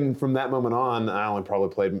 And from that moment on, I only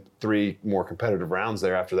probably played 3 more competitive rounds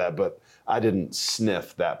there after that, but I didn't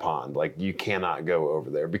sniff that pond. Like, you cannot go over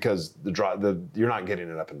there because you're not getting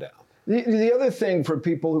it up and down. The other thing for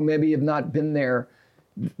people who maybe have not been there,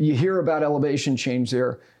 you hear about elevation change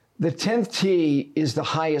there. The 10th tee is the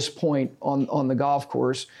highest point on the golf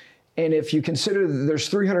course. And if you consider that there's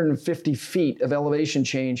 350 feet of elevation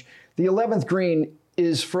change, the 11th green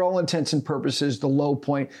is, for all intents and purposes, the low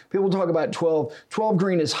point. People talk about 12. 12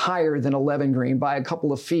 green is higher than 11 green by a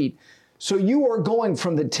couple of feet. So you are going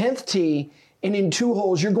from the 10th tee, and in 2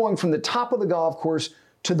 holes, you're going from the top of the golf course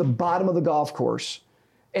to the bottom of the golf course.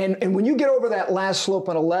 And when you get over that last slope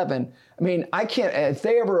on 11, I mean, I can't, if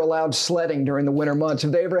they ever allowed sledding during the winter months,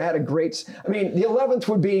 if they ever had the 11th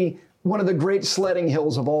would be one of the great sledding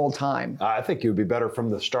hills of all time. I think it would be better from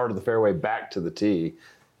the start of the fairway back to the tee.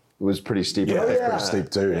 It was pretty steep. Yeah, it's pretty steep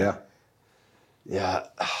too, yeah. Yeah,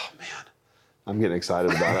 oh man. I'm getting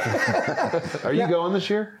excited about it. Are you going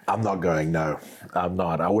this year? I'm not going, no. I'm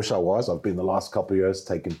not. I wish I was. I've been the last couple of years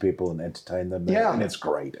taking people and entertaining them. Yeah. And it's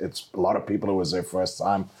great. It's a lot of people who was their first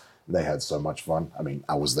time. They had so much fun. I mean,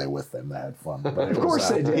 I was there with them. They had fun. But Of course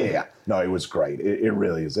they did. Yeah. No, it was great. It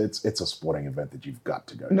really is. It's a sporting event that you've got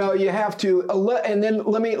to go to. No, you have to. And then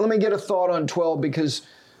let me get a thought on 12, because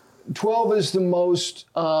 12 is the most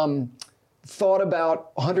thought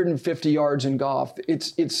about 150 yards in golf.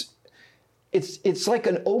 It's like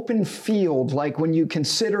an open field, like when you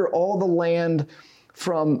consider all the land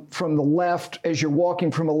from the left as you're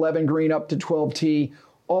walking from 11 green up to 12 tee,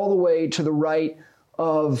 all the way to the right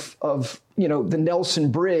of the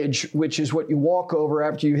Nelson Bridge, which is what you walk over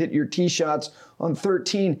after you hit your tee shots on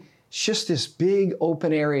 13. It's just this big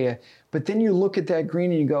open area. But then you look at that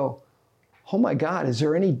green and you go, oh my God, is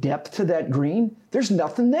there any depth to that green? There's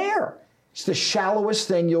nothing there. It's the shallowest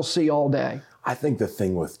thing you'll see all day. I think the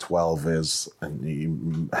thing with 12 is, and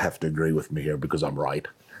you have to agree with me here because I'm right,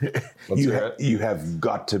 you have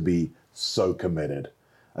got to be so committed.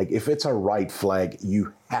 Like, if it's a right flag,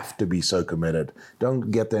 you have to be so committed.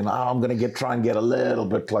 Don't get there, I'm going to try and get a little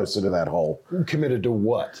bit closer to that hole. Committed to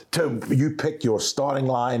what? You pick your starting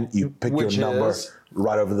line, you pick your number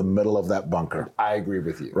right over the middle of that bunker. I agree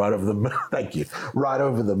with you. Right over the thank you. Right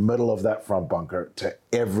over the middle of that front bunker to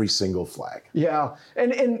every single flag. Yeah,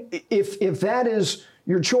 and if that is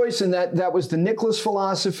your choice, and that was the Nicklaus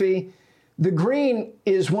philosophy, the green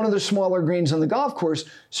is one of the smaller greens on the golf course,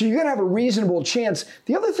 so you're going to have a reasonable chance.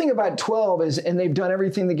 The other thing about 12 is, and they've done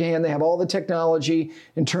everything they can, they have all the technology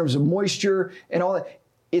in terms of moisture and all that.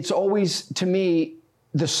 It's always, to me,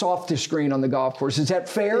 the softest green on the golf course. Is that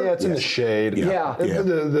fair? Yeah, it's in the shade. Yeah.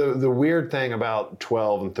 The weird thing about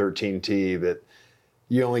 12 and 13 tee that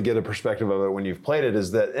you only get a perspective of it when you've played it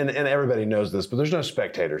is that, and everybody knows this, but there's no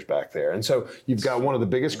spectators back there. And so you've got one of the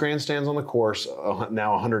biggest grandstands on the course,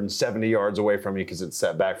 now 170 yards away from you because it's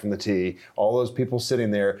set back from the tee, all those people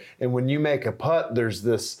sitting there. And when you make a putt, there's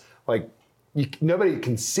this, like, nobody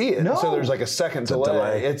can see it. No. So there's like a second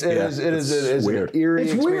delay. It is weird. An eerie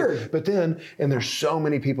It's experience. weird. But then, and there's so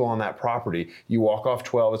many people on that property. You walk off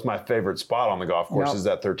 12. It's my favorite spot on the golf course. Yep. Is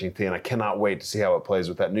that 13th tee, and I cannot wait to see how it plays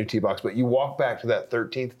with that new tee box. But you walk back to that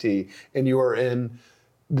 13th tee, and you are in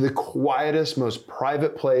the quietest, most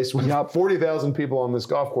private place with 40,000 people on this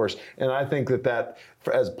golf course. And I think that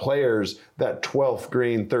as players, that 12th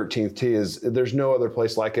green, 13th tee there's no other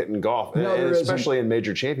place like it in golf. No, and especially in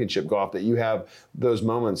major championship golf, that you have those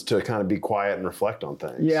moments to kind of be quiet and reflect on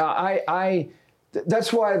things. Yeah,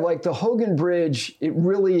 that's why like the Hogan Bridge, it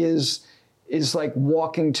really is like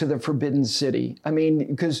walking to the Forbidden City. I mean,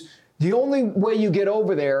 because the only way you get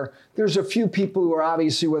over there, there's a few people who are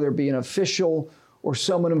obviously, whether it be an official or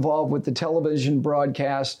someone involved with the television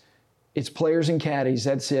broadcast, it's players and caddies,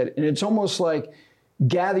 that's it. And it's almost like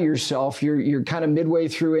gather yourself, you're kind of midway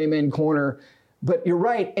through Amen Corner, but you're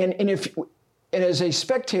right. And as a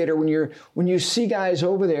spectator, when you see guys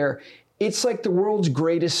over there, it's like the world's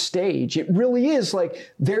greatest stage. It really is.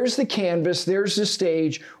 Like, there's the canvas, there's the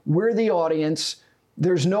stage, we're the audience,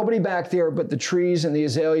 there's nobody back there but the trees and the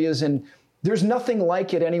azaleas, and there's nothing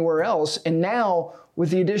like it anywhere else. And now,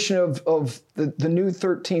 with the addition of the new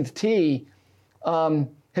 13th tee,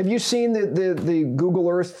 have you seen the Google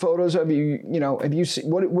Earth photos? Have you seen,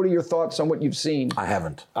 what are your thoughts on what you've seen? I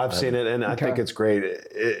haven't. I've seen it, and I think it's great.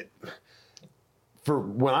 For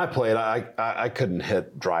when I played, I couldn't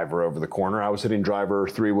hit driver over the corner. I was hitting driver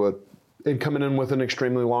 3-wood and coming in with an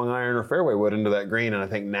extremely long iron or fairway wood into that green. And I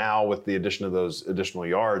think now with the addition of those additional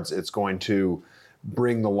yards, it's going to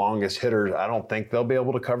bring the longest hitters. I don't think they'll be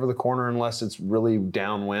able to cover the corner unless it's really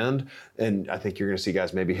downwind. And I think you're going to see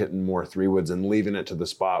guys maybe hitting more 3-woods and leaving it to the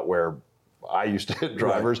spot where I used to hit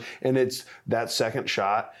drivers. Right. And it's that second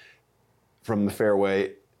shot from the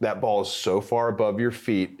fairway. That ball is so far above your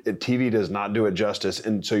feet. TV does not do it justice.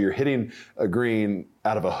 And so you're hitting a green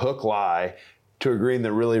out of a hook lie to a green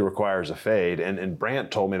that really requires a fade. And Brant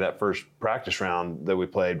told me that first practice round that we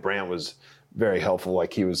played, Brant was very helpful.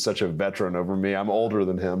 Like, he was such a veteran over me. I'm older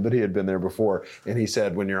than him, but he had been there before. And he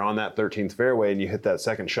said, when you're on that 13th fairway and you hit that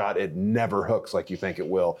second shot, it never hooks like you think it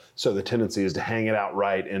will. So the tendency is to hang it out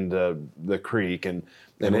right into the creek. And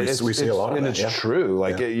we see a lot of that. And it's true.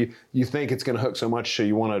 Like, you think it's going to hook so much, so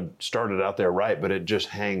you want to start it out there right, but it just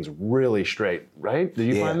hangs really straight, right? Did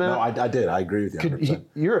you find that? No, I did. I agree with you 100%.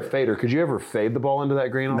 You're a fader. Could you ever fade the ball into that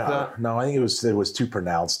green off that? No, I think it was too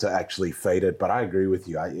pronounced to actually fade it, but I agree with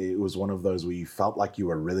you. It was one of those where you felt like you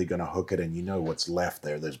were really going to hook it, and you know what's left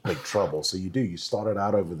there. There's big trouble. So you start it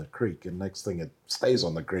out over the creek, and next thing it stays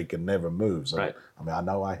on the creek and never moves. Right. I mean, I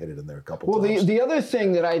know I hit it in there a couple times. Well, the other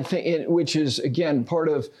thing that I think, which is, again, part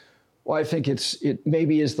of why I think it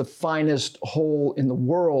maybe is the finest hole in the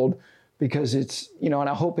world, because it's, and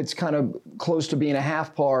I hope it's kind of close to being a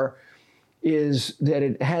half par, is that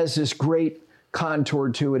it has this great contour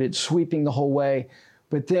to it. It's sweeping the whole way.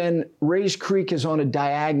 But then Rays Creek is on a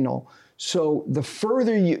diagonal. So the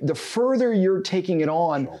further you're taking it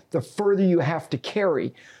on, the further you have to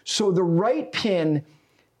carry. So the right pin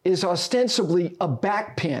is ostensibly a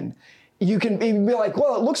back pin. You can be like,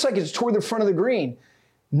 well, it looks like it's toward the front of the green.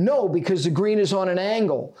 No, because the green is on an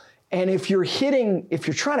angle. And if you're trying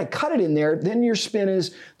to cut it in there, then your spin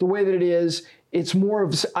is the way that it is. It's more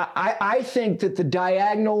of, I think that the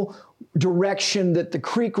diagonal direction that the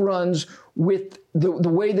creek runs with the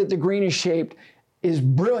way that the green is shaped is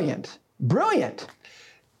brilliant. Brilliant.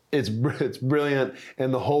 It's brilliant,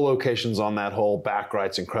 and the whole locations on that hole, back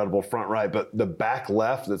right's incredible, front right, but the back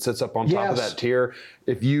left that sits up on top of that tier,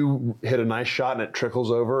 if you hit a nice shot and it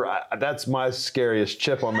trickles over, that's my scariest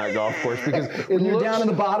chip on that golf course, because you're down in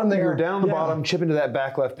the bottom there. You're down in the bottom, chip into that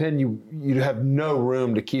back left pin, you have no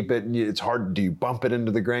room to keep it. It's hard. Do you bump it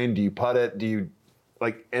into the grain? Do you putt it? Do you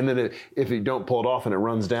and then if you don't pull it off and it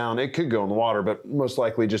runs down, it could go in the water, but most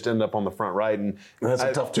likely just end up on the front right. And that's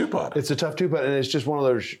a tough 2-putt. It's a tough 2-putt, and it's just one of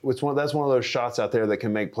those. That's one of those shots out there that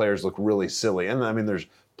can make players look really silly. And I mean, there's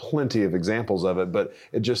plenty of examples of it, but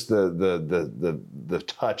it just the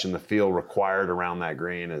touch and the feel required around that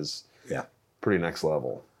green is pretty next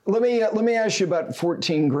level. Let me ask you about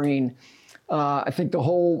 14 green. I think the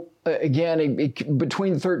whole, again,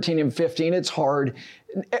 between 13 and 15, it's hard.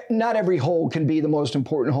 Not every hole can be the most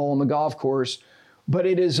important hole on the golf course, but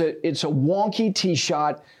it's a wonky tee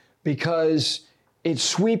shot because it's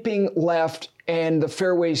sweeping left and the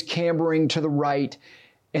fairway's cambering to the right.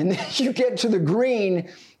 And then you get to the green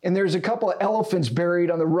and there's a couple of elephants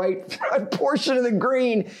buried on the right front portion of the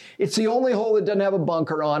green. It's the only hole that doesn't have a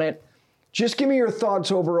bunker on it. Just give me your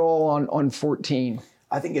thoughts overall on 14.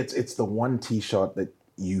 I think it's the one tee shot that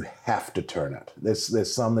you have to turn it.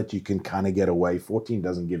 There's some that you can kind of get away. 14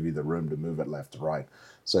 doesn't give you the room to move it left to right.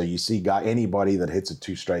 So you see anybody that hits it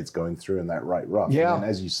 2 straights going through in that right rough. Yeah. And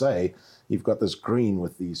as you say, you've got this green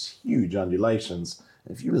with these huge undulations.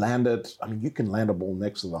 If you land it, I mean, you can land a ball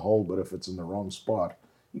next to the hole, but if it's in the wrong spot,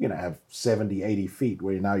 you're going to have 70, 80 feet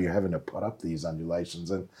where now you're having to put up these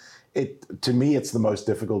undulations. And to me, it's the most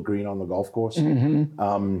difficult green on the golf course.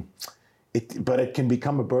 But it can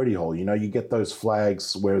become a birdie hole. You know, you get those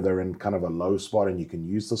flags where they're in kind of a low spot and you can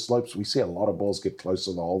use the slopes. We see a lot of balls get close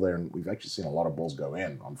to the hole there, and we've actually seen a lot of balls go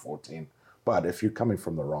in on 14. But if you're coming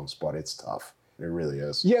from the wrong spot, it's tough. It really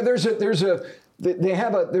is. Yeah, there's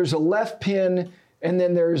a left pin, and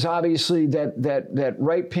then there's obviously that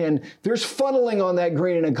right pin. There's funneling on that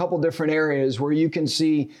green in a couple different areas where you can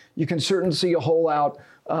certainly see a hole out.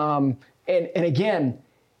 And again,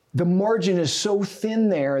 the margin is so thin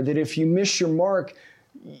there that if you miss your mark,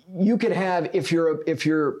 you could have, if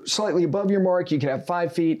you're slightly above your mark, you could have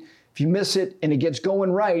 5 feet. If you miss it and it gets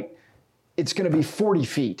going right, it's going to be 40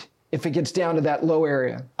 feet. If it gets down to that low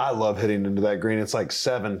area. I love hitting into that green. It's like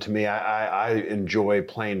 7 to me. I enjoy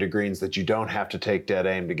playing to greens that you don't have to take dead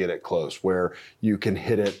aim to get it close, where you can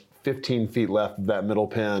hit it 15 feet left of that middle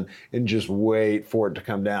pin and just wait for it to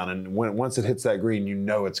come down. And once it hits that green, you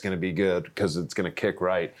know it's going to be good because it's going to kick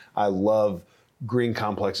right. I love green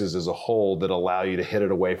complexes as a whole that allow you to hit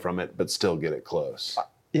it away from it but still get it close.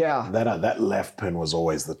 Yeah. That left pin was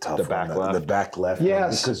always the tough one. The back left.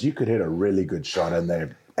 Yes. Because you could hit a really good shot in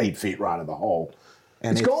there 8 feet right of the hole.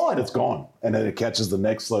 And it's gone. It's gone. And then it catches the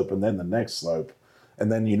next slope and then the next slope.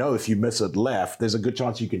 And then, you know, if you miss it left, there's a good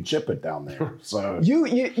chance you can chip it down there. So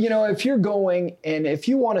you know, if you're going and if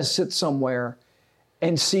you want to sit somewhere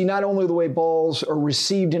and see not only the way balls are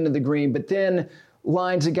received into the green, but then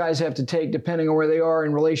lines that guys have to take depending on where they are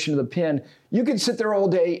in relation to the pin, you could sit there all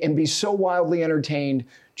day and be so wildly entertained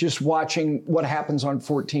just watching what happens on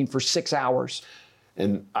 14 for 6 hours.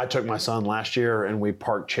 And I took my son last year, and we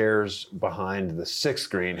parked chairs behind the 6th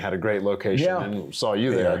green, had a great location, and saw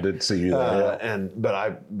you there. Yeah, I did see you there.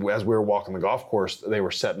 But as we were walking the golf course, they were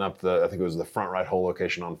setting up I think it was the front right hole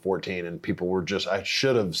location on 14, and people were I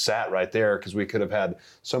should have sat right there because we could have had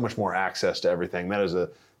so much more access to everything.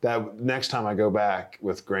 That next time I go back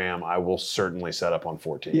with Graham, I will certainly set up on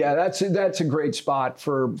 14. Yeah, that's a great spot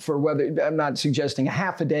for whether, I'm not suggesting a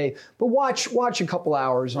half a day, but watch a couple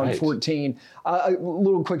hours on 14. A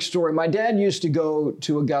little quick story. My dad used to go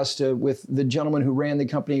to Augusta with the gentleman who ran the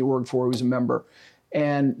company he worked for, who was a member.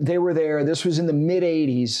 And they were there. This was in the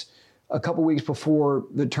mid-'80s, a couple weeks before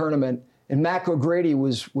the tournament. And Mac O'Grady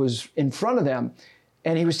was in front of them.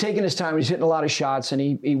 And he was taking his time. He was hitting a lot of shots, and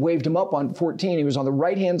he waved him up on 14. He was on the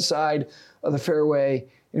right-hand side of the fairway. And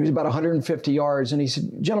he was about 150 yards. And he said,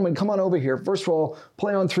 "Gentlemen, come on over here. First of all,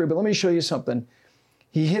 play on 3, but let me show you something."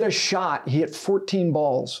 He hit a shot. He hit 14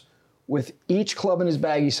 balls with each club in his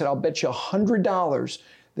bag. He said, "I'll bet you $100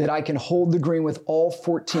 that I can hold the green with all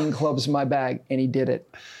 14 clubs in my bag." And he did it.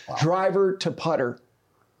 Wow. Driver to putter.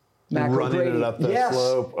 Mac Running O'Grady. it up that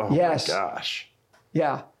slope. Oh, yes. My gosh.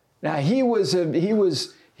 Yeah. Now he was a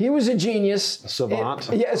genius. A savant.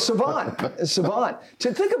 A savant.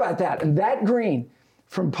 To think about that, and that green,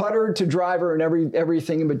 from putter to driver and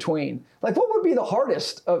everything in between. Like, what would be the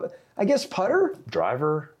hardest? I guess putter.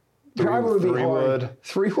 Driver Would be hard. Wood.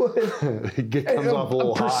 3-wood. It comes off a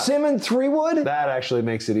little hot. Persimmon 3-wood. That actually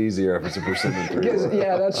makes it easier if it's a persimmon 3-wood.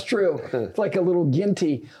 Yeah, that's true. It's like a little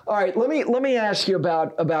ginty. All right, let me ask you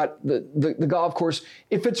about the golf course.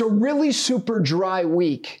 If it's a really super dry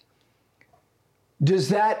week, does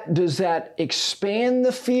that expand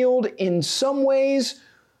the field in some ways,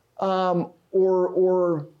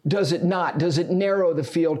 or does it not? Does it narrow the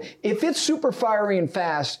field? If it's super fiery and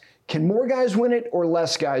fast, can more guys win it or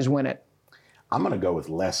less guys win it? I'm going to go with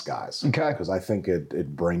less guys. Okay. Because I think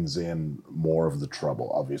it brings in more of the trouble,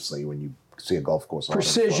 obviously, when you see a golf course.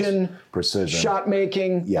 Precision, shot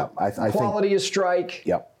making, I quality think, of strike.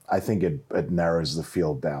 Yeah, I think it narrows the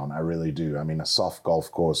field down. I really do. I mean, a soft golf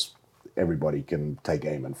course, everybody can take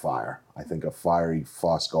aim and fire. I think a fiery,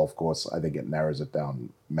 fast golf course, I think it narrows it down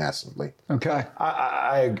massively. Okay.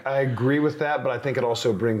 I agree with that, but I think it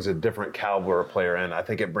also brings a different caliber of player in. I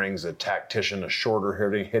think it brings a tactician, a shorter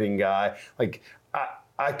hitting guy. Like,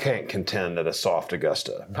 I can't contend at a soft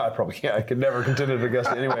Augusta. I probably can't. I could never contend at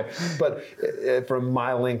Augusta anyway. But from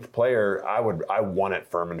my length player, I want it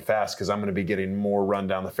firm and fast because I'm going to be getting more run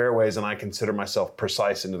down the fairways, and I consider myself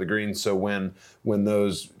precise into the greens. So when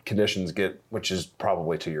those conditions get, which is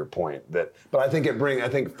probably to your point, but I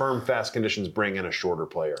think firm, fast conditions bring in a shorter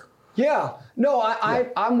player. Yeah. No,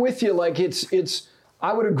 I'm with you. Like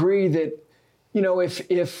I would agree that, you know,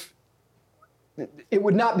 if it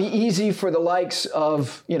would not be easy for the likes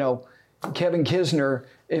of, you know, Kevin Kisner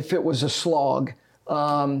if it was a slog.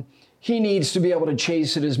 He needs to be able to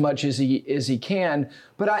chase it as much as he can.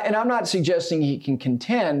 But I'm not suggesting he can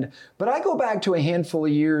contend. But I go back to a handful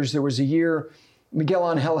of years. There was a year, Miguel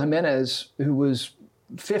Angel Jimenez, who was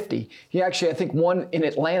 50. He actually, I think, won in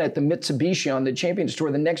Atlanta at the Mitsubishi on the Champions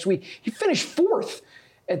Tour the next week. He finished 4th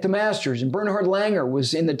at the Masters, and Bernhard Langer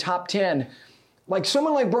was in the top 10. Like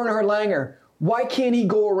someone like Bernhard Langer, why can't he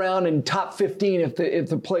go around in top 15 if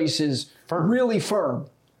the place is really firm?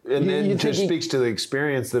 And it just speaks to the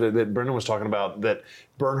experience that Brendon was talking about, that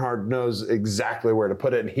Bernhard knows exactly where to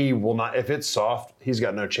put it, and he will not. If it's soft, he's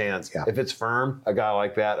got no chance. Yeah. If it's firm, a guy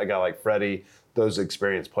like that, a guy like Freddie, those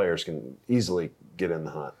experienced players can easily get in the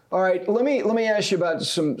hunt. All right, let me ask you about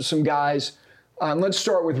some guys. Let's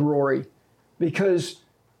start with Rory, because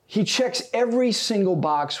he checks every single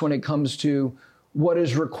box when it comes to what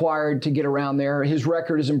is required to get around there. His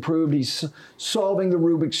record has improved. He's solving the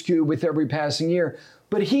Rubik's Cube with every passing year.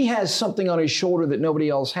 But he has something on his shoulder that nobody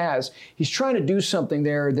else has. He's trying to do something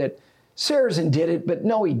there that Sarazen did it, but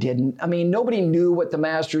no, he didn't. I mean, nobody knew what the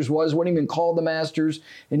Masters was. It wasn't even called the Masters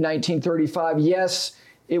in 1935. Yes,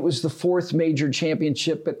 it was the 4th major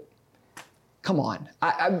championship, but come on.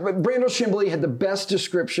 Brandel Chambly had the best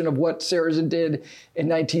description of what Sarazen did in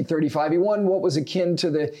 1935. He won what was akin to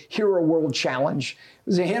the Hero World Challenge. It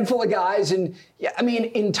was a handful of guys, and yeah, I mean,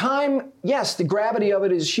 in time, yes, the gravity of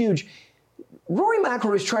it is huge. Rory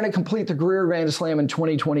McIlroy is trying to complete the career Grand Slam in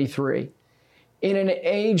 2023 in an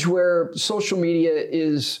age where social media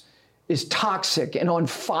is toxic and on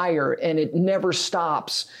fire, and it never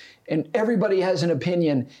stops, and everybody has an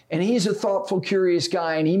opinion, and he's a thoughtful, curious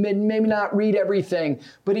guy, and he may not read everything,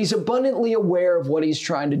 but he's abundantly aware of what he's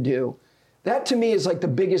trying to do. That, to me, is like the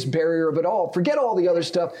biggest barrier of it all. Forget all the other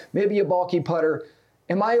stuff, maybe a balky putter.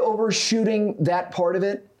 Am I overshooting that part of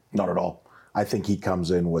it? Not at all. I think he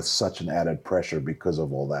comes in with such an added pressure because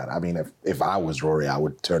of all that. I mean, if I was Rory, I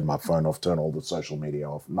would turn my phone off, turn all the social media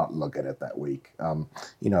off, not look at it that week.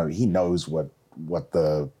 He knows what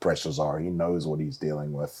the pressures are. He knows what he's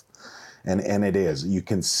dealing with. And it is. You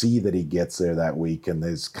can see that he gets there that week, and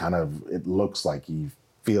there's it looks like he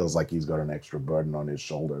feels like he's got an extra burden on his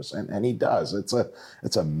shoulders. And he does. It's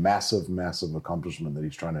a massive, massive accomplishment that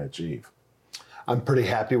he's trying to achieve. I'm pretty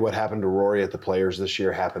happy what happened to Rory at the Players this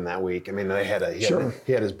year happened that week. I mean, he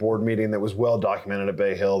had his board meeting that was well documented at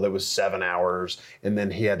Bay Hill. That was 7 hours, and then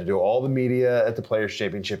he had to do all the media at the Players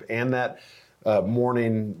Championship and that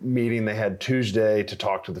morning meeting they had Tuesday to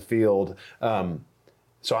talk to the field.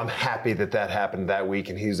 So I'm happy that happened that week,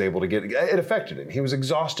 and he was able to it affected him. He was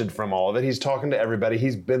exhausted from all of it. He's talking to everybody.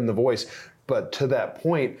 He's been the voice. But to that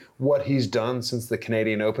point, what he's done since the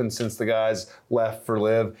Canadian Open, since the guys left for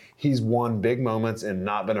LIV, he's won big moments and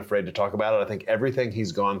not been afraid to talk about it. I think everything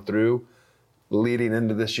he's gone through leading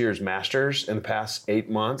into this year's Masters in the past 8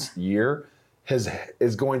 months, year,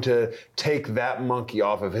 is going to take that monkey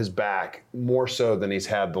off of his back more so than he's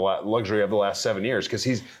had the luxury of the last 7 years, because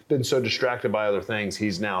he's been so distracted by other things.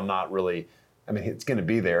 He's now not really, I mean, it's going to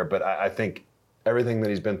be there, but I think everything that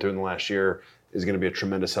he's been through in the last year is going to be a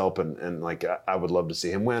tremendous help, and I would love to see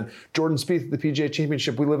him win. Jordan Spieth at the PGA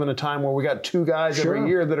Championship, we live in a time where we got 2 guys every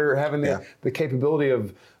year that are having the capability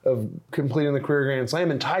of completing the career Grand Slam,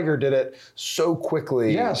 and Tiger did it so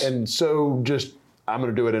quickly and so just, I'm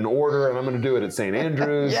going to do it in order, and I'm going to do it at St.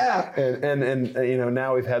 Andrews. And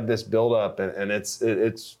now we've had this build up, and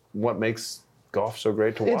it's what makes golf so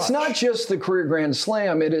great to watch. It's not just the career Grand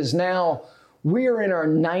Slam. It is now, we are in our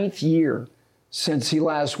 9th year since he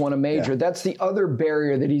last won a major. That's the other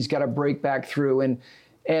barrier that he's got to break back through.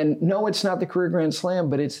 And no, it's not the career Grand Slam,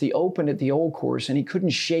 but it's the Open at the Old Course, and he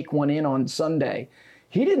couldn't shake one in on Sunday.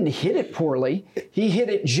 He didn't hit it poorly. He hit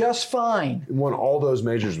it just fine. He won all those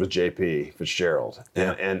majors with J.P. Fitzgerald.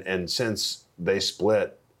 And since they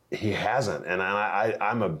split, he hasn't. And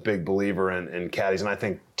I'm a big believer in caddies, and I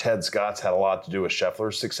think Ted Scott's had a lot to do with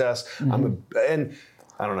Scheffler's success. And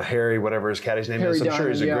I don't know, Harry, whatever his caddy's name is. I'm sure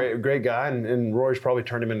he's a great guy, and Rory's probably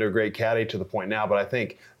turned him into a great caddy to the point now. But I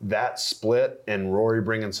think that split and Rory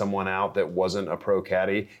bringing someone out that wasn't a pro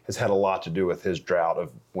caddy has had a lot to do with his drought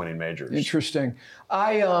of winning majors. Interesting.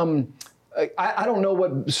 I don't know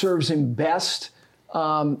what serves him best.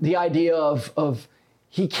 The idea of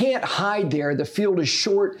he can't hide there. The field is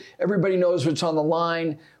short. Everybody knows what's on the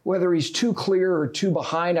line. Whether he's too clear or too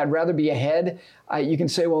behind, I'd rather be ahead. You can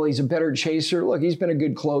say, well, he's a better chaser. Look, he's been a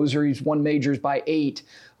good closer. He's won majors by 8.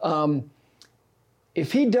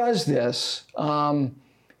 If he does this,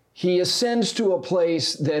 he ascends to a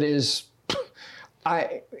place that is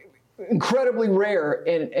incredibly rare.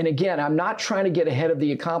 And again, I'm not trying to get ahead of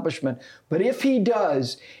the accomplishment, but if he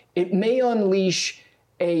does, it may unleash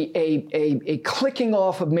a clicking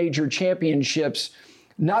off of major championships,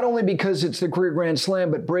 not only because it's the career Grand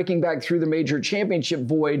Slam, but breaking back through the major championship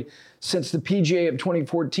void since the PGA of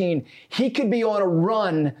 2014. He could be on a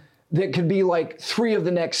run that could be like 3 of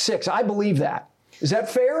the next 6. I believe that. Is that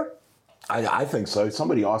fair? I think so.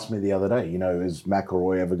 Somebody asked me the other day, is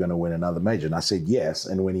McIlroy ever going to win another major? And I said yes.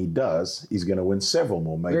 And when he does, he's going to win several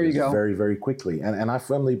more majors very, very quickly. And I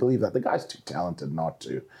firmly believe that. The guy's too talented not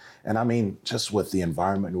to. And I mean, just with the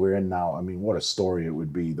environment we're in now, I mean, what a story it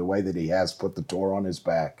would be. The way that he has put the tour on his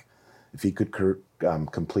back. If he could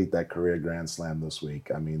complete that career Grand Slam this week,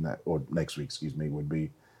 or next week, would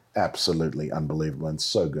be absolutely unbelievable and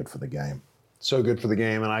so good for the game. So good for the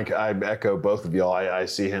game, and I echo both of y'all. I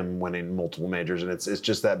see him winning multiple majors, and it's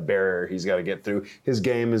just that barrier he's got to get through. His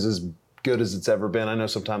game is as good as it's ever been. I know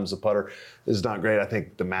sometimes the putter is not great. I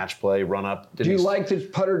think the match play run up. Do you like the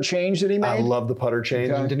putter change that he made? I love the putter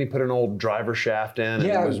change. Okay. Didn't he put an old driver shaft in?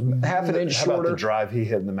 Yeah, it was half an inch shorter. How about the drive he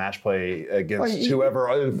hit in the match play against whoever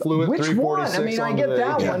flew it 346? Which one? I mean, I get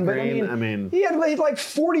that one, but I mean, he had like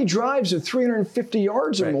 40 drives of 350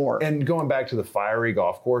 yards or more. And going back to the fiery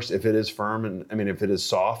golf course, if it is firm and if it is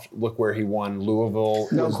soft, look where he won Louisville.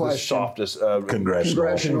 No was question. The softest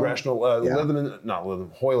Congressional.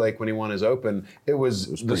 Hoylake when he won his Open. It was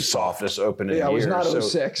the softest Open in years. Yeah, it was not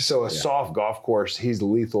 06. So a soft golf course, he's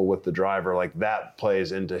lethal with the driver. Like that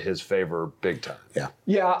plays into his favor big time. Yeah.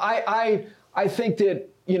 Yeah, I think that,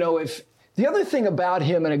 if the other thing about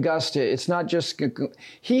him in Augusta, it's not just,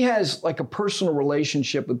 he has like a personal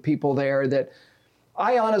relationship with people there that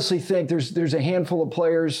I honestly think there's a handful of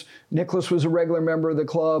players. Nicklaus was a regular member of the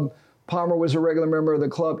club. Palmer was a regular member of the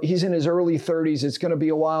club. He's in his early 30s. It's going to be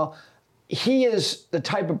a while. He is the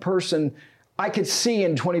type of person I could see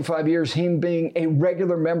in 25 years him being a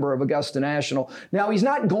regular member of Augusta National. Now, he's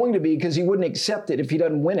not going to be because he wouldn't accept it if he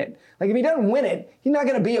doesn't win it. Like, if he doesn't win it, he's not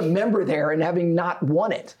going to be a member there and having not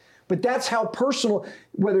won it. But that's how personal,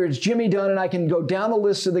 whether it's Jimmy Dunn, and I can go down the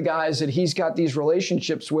list of the guys that he's got these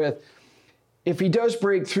relationships with. If he does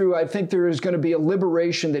break through, I think there is going to be a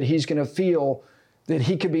liberation that he's going to feel that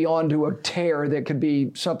he could be onto a tear that could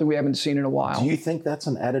be something we haven't seen in a while. Do you think that's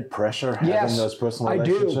an added pressure, having those personal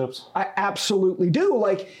relationships? I absolutely do.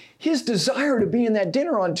 Like, his desire to be in that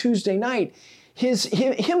dinner on Tuesday night,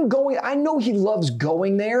 him going, I know he loves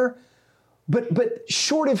going there, but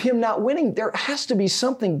short of him not winning, there has to be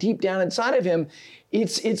something deep down inside of him.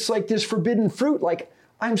 It's like this forbidden fruit. Like,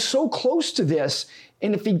 I'm so close to this,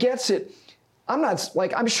 and if he gets it,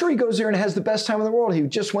 I'm sure he goes there and has the best time in the world. He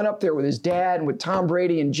just went up there with his dad and with Tom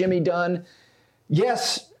Brady and Jimmy Dunn.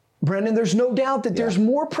 Yes, Brendon, there's no doubt that there's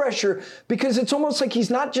more pressure because it's almost like he's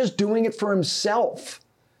not just doing it for himself.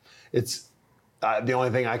 It's the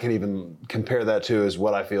only thing I can even compare that to is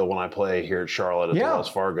what I feel when I play here at Charlotte at the Wells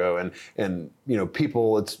Fargo. And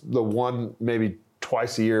people, it's the one maybe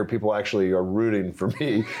twice a year people actually are rooting for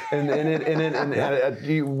me. And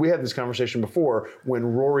we had this conversation before. When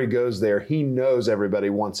Rory goes there, he knows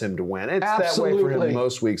everybody wants him to win. It's Absolutely. that way for him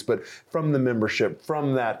most weeks, but from the membership,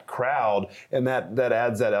 from that crowd, and that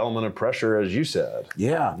adds that element of pressure, as you said.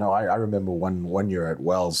 Yeah, no, I remember one year at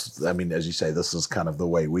Wells. I mean, as you say, this is kind of the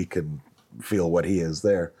way we can feel what he is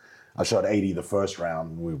there. I shot 80 the first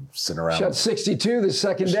round. We were sitting around. Shot 62 the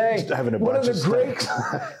second day. Having a bunch of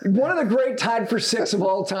one of the great tied for six of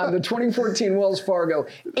all time, the 2014 Wells Fargo,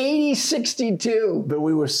 80-62. But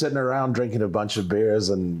we were sitting around drinking a bunch of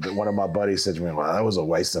beers, and one of my buddies said to me, "Well, that was a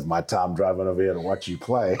waste of my time driving over here to watch you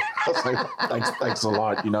play." I was like, "Thanks a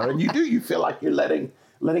lot," And you feel like you're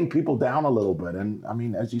letting people down a little bit. And I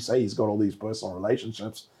mean, as you say, he's got all these personal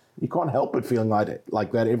relationships. You can't help but feeling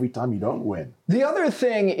like that every time you don't win. The other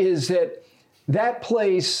thing is that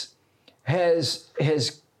place has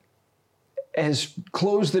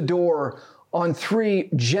closed the door on three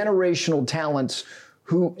generational talents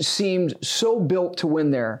who seemed so built to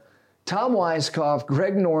win there. Tom Weiskopf,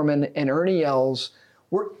 Greg Norman, and Ernie Els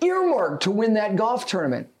were earmarked to win that golf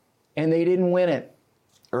tournament, and they didn't win it.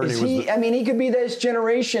 He could be this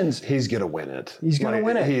generation's. He's going to win it. He's going to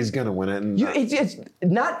win it. He's going to win it. And it's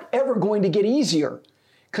not ever going to get easier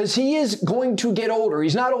because he is going to get older.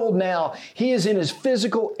 He's not old now. He is in his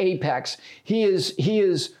physical apex. He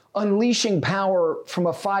is unleashing power from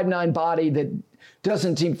a 5'9" body that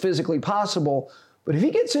doesn't seem physically possible. But if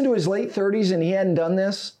he gets into his late 30s and he hadn't done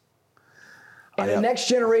this, and the next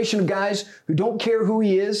generation of guys who don't care who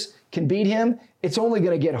he is can beat him, it's only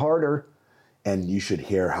going to get harder. And you should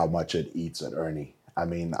hear how much it eats at Ernie. I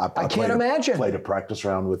mean, I can't imagine. Played a practice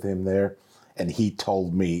round with him there, and he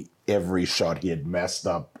told me every shot he had messed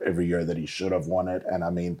up every year that he should have won it. And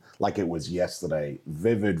I mean, like it was yesterday,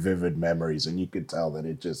 vivid memories. And you could tell that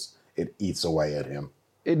it eats away at him.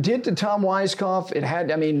 It did to Tom Weiskopf.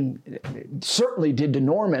 It certainly did to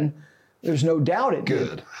Norman. There's no doubt it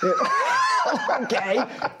did. Okay.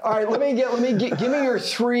 All right.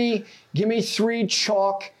 Give me three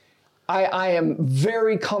chalk. I am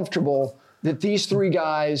very comfortable that these three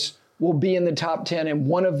guys will be in the top 10 and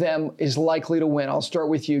one of them is likely to win? I'll start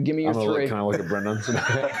with you. Give me your three. Can I look at Brendon?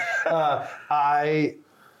 I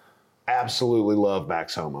absolutely love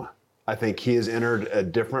Max Homa. I think he has entered a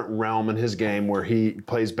different realm in his game where he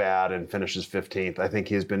plays bad and finishes 15th. I think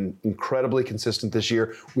he has been incredibly consistent this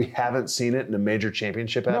year. We haven't seen it in a major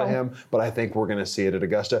championship out of him, but I think we're going to see it at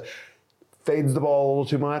Augusta. Fades the ball a little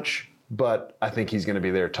too much, but I think he's going to be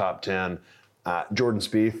there top 10. Jordan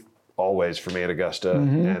Spieth, always for me at Augusta,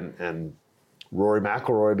 and Rory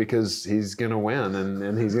McIlroy because he's going to win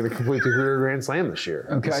and he's going to complete the career Grand Slam this year.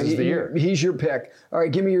 Okay, this is the year. He's your pick. All right,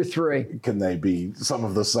 give me your three. Can they be some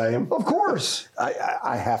of the same? Of course.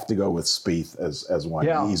 I have to go with Spieth as one.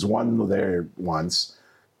 Yeah. He's won there once.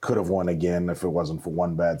 Could have won again if it wasn't for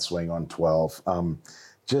one bad swing on 12.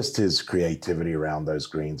 Just his creativity around those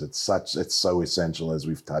greens. It's so essential, as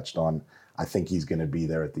we've touched on. I think he's going to be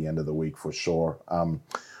there at the end of the week for sure.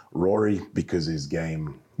 Rory, because his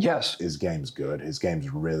game's good. His game's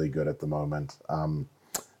really good at the moment.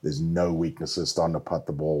 There's no weaknesses, starting to putt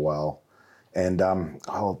the ball well. And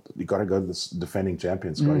you got to go to the defending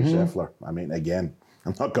champion, Scottie Scheffler. I mean, again,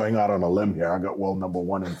 I'm not going out on a limb here. I got world number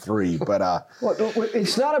 1 and 3, but well,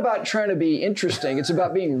 it's not about trying to be interesting. It's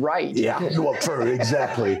about being right. Yeah, well, true,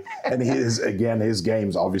 exactly. And his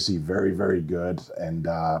game's obviously very, very good, and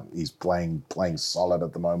he's playing solid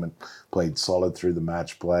at the moment. Played solid through the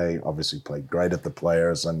match play. Obviously, played great at the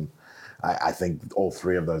Players, and I think all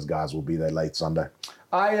three of those guys will be there late Sunday.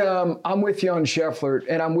 I'm with you on Scheffler,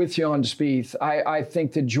 and I'm with you on Spieth. I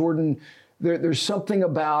think that Jordan, there's something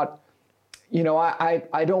about.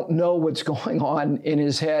 I don't know what's going on in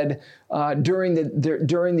his head during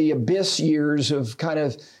the abyss years of kind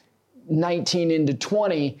of 19 into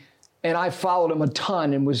 20, and I followed him a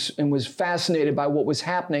ton and was fascinated by what was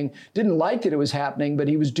happening. Didn't like that it was happening, but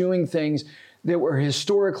he was doing things that were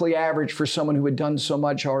historically average for someone who had done so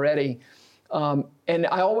much already. And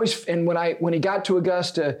when he got to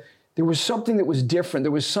Augusta, there was something that was different.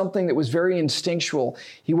 There was something that was very instinctual.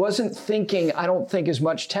 He wasn't thinking, I don't think, as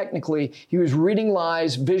much technically. He was reading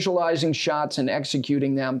lies, visualizing shots, and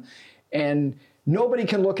executing them. And nobody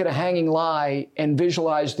can look at a hanging lie and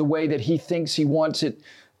visualize the way that he thinks he wants it,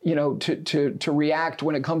 to react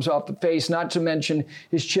when it comes off the face. Not to mention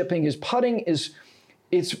his chipping, his putting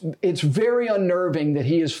it's very unnerving that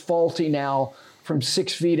he is faulty now from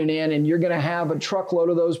 6 feet and in, and you're going to have a truckload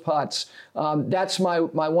of those putts. That's my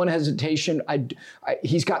one hesitation.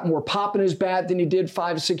 He's got more pop in his bat than he did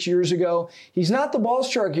 5-6 years ago. He's not the ball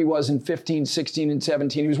shark he was in 15, 16, and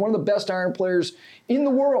 17. He was one of the best iron players in the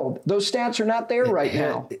world. Those stats are not there right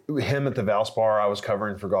now. Him at the Valspar, I was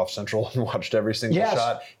covering for Golf Central and watched every single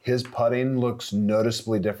shot. His putting looks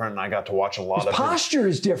noticeably different, and I got to watch a lot of his posture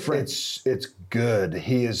is different. It's good.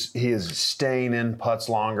 He is staying in putts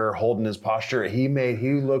longer, holding his posture. He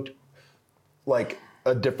looked like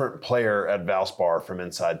a different player at Valspar from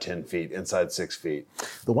inside 10 feet, inside 6 feet.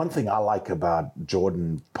 The one thing I like about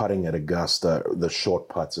Jordan putting at Augusta, the short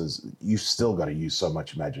putts, is you still got to use so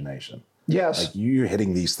much imagination. Yes. Like you're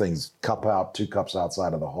hitting these things cup out, 2 cups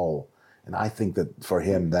outside of the hole. And I think that for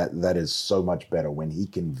him, that is so much better when he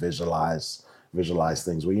can visualize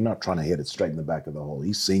things where you're not trying to hit it straight in the back of the hole.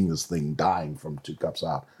 He's seeing this thing dying from 2 cups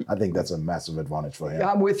out. I think that's a massive advantage for him.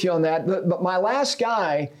 I'm with you on that. But my last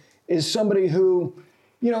guy is somebody who,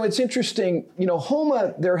 it's interesting.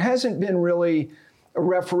 Homa, there hasn't been really a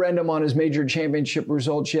referendum on his major championship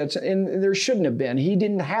results yet, and there shouldn't have been. He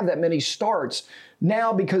didn't have that many starts.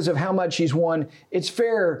 Now, because of how much he's won, it's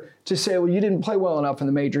fair to say, well, you didn't play well enough in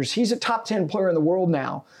the majors. He's a top 10 player in the world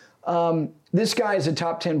now. This guy is a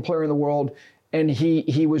top 10 player in the world, and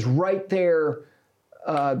he was right there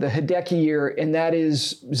the Hideki year, and that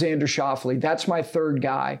is Xander Schauffele. That's my third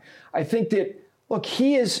guy. I think that, look,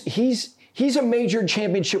 he's a major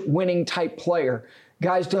championship winning type player.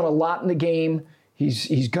 Guy's done a lot in the game.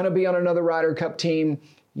 He's going to be on another Ryder Cup team.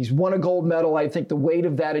 He's won a gold medal. I think the weight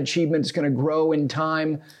of that achievement is going to grow in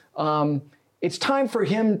time. It's time for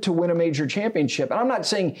him to win a major championship. And I'm not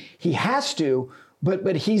saying he has to,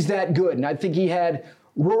 but he's that good. And I think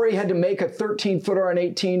Rory had to make a 13-footer on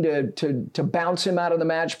 18 to bounce him out of the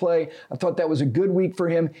match play. I thought that was a good week for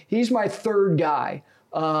him. He's my third guy.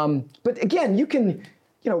 But again, you can,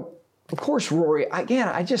 of course, Rory,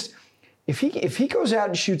 if he goes out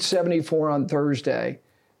and shoots 74 on Thursday,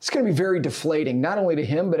 it's going to be very deflating, not only to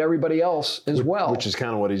him, but everybody else as well. Which is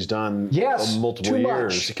kind of what he's done multiple too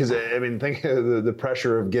years. Much. Because, think of the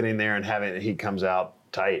pressure of getting there and having he comes out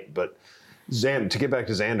tight. But to get back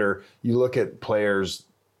to Xander, you look at players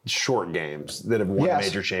short games that have won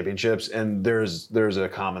major championships, and there's a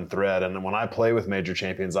common thread. And when I play with major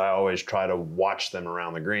champions, I always try to watch them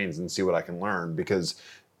around the greens and see what I can learn, because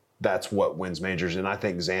that's what wins majors. And I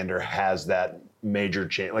think Xander has that major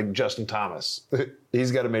like Justin Thomas.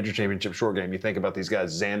 He's got a major championship short game. You think about these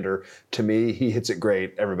guys. Xander, to me, he hits it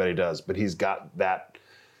great. Everybody does, but he's got that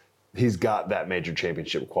major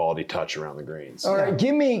championship quality touch around the greens. All right,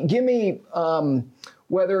 give me.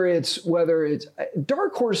 Whether it's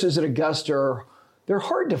dark horses at Augusta, they're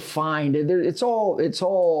hard to find. It's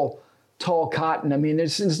all tall cotton. I mean,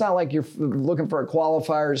 it's not like you're looking for a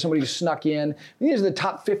qualifier or somebody who snuck in. These are the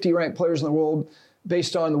top 50 ranked players in the world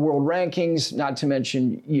based on the world rankings. Not to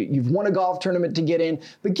mention you've won a golf tournament to get in.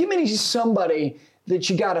 But give me somebody that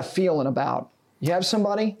you got a feeling about. You have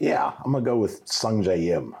somebody? Yeah, I'm gonna go with Sung Jae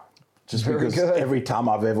Im. Just because every time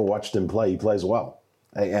I've ever watched him play, he plays well.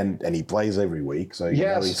 And he plays every week, so you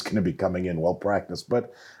know he's going to be coming in well practiced.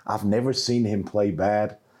 But I've never seen him play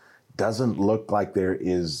bad. Doesn't look like there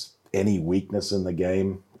is any weakness in the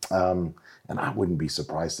game. And I wouldn't be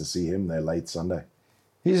surprised to see him there late Sunday.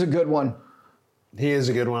 He's a good one. He is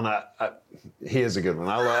a good one. He is a good one.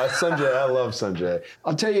 I love Sanjay. I love Sanjay.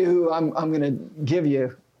 I'll tell you who I'm going to give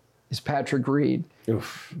you is Patrick Reed.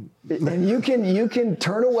 Oof. And you can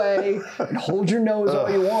turn away and hold your nose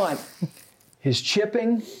all you want. His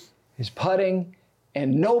chipping, his putting,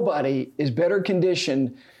 and nobody is better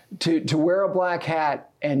conditioned to wear a black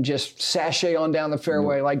hat and just sashay on down the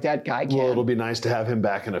fairway like that guy can. Well, it'll be nice to have him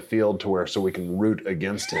back in a field so we can root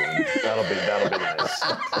against him. That'll be nice.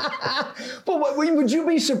 But would you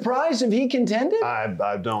be surprised if he contended?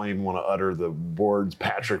 I don't even want to utter the words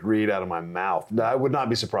Patrick Reed out of my mouth. I would not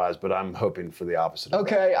be surprised, but I'm hoping for the opposite.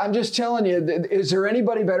 Okay, I'm just telling you, is there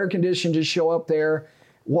anybody better conditioned to show up there,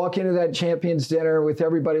 walk into that champions dinner with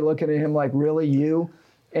everybody looking at him like, really, you?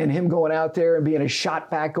 And him going out there and being a shot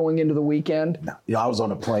back going into the weekend? No. Yeah, I was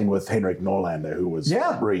on a plane with Henrik Norlander, who was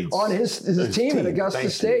Reed's on his team at Augusta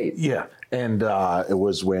State. Yeah, and it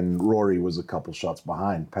was when Rory was a couple shots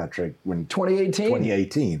behind Patrick.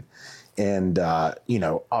 2018. And,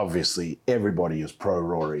 obviously everybody is pro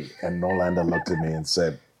Rory. And Norlander looked at me and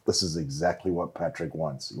said, this is exactly what Patrick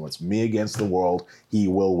wants. He wants me against the world. He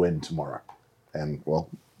will win tomorrow. And, well,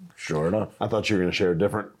 sure enough. I thought you were going to share a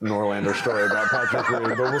different Norlander story about Patrick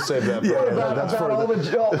Reed, but we'll save that for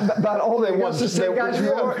about all the Augusta State guys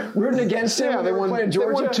rooting against him. Yeah, they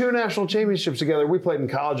won 2 national championships together. We played in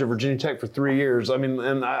college at Virginia Tech for 3 years. I mean,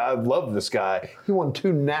 and I love this guy. He won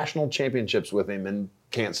 2 national championships with him and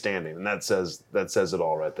can't stand him, and that says it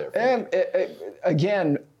all right there. And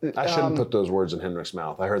again, I shouldn't put those words in Henrik's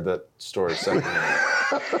mouth. I heard that story secondhand.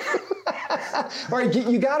 All right,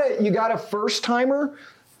 you got a first timer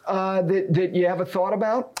that you have a thought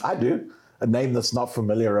about? I do. A name that's not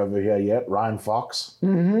familiar over here yet, Ryan Fox.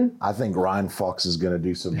 Mm-hmm. I think Ryan Fox is going to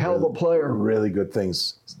do some hell of a player, really good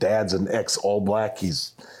things. His dad's an ex-All Black.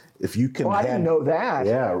 If you can, I didn't know that.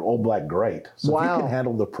 Yeah, All Black, great. So wow. If you can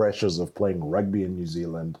handle the pressures of playing rugby in New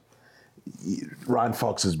Zealand, Ryan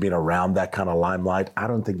Fox has been around that kind of limelight. I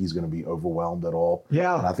don't think he's going to be overwhelmed at all.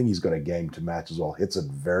 Yeah, and I think he's got a game to match as well. Hits it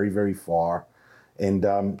very, very far,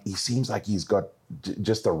 and he seems like he's got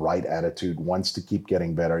just the right attitude. Wants to keep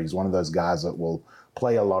getting better. He's one of those guys that will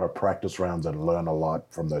play a lot of practice rounds and learn a lot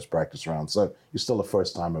from those practice rounds. So you're still a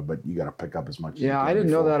first timer, but you got to pick up as much. Yeah, I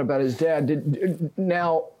didn't know that about his dad.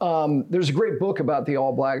 Now, there's a great book about the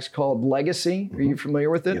All Blacks called Legacy. Are you familiar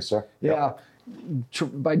with it? Yes, sir. Yeah,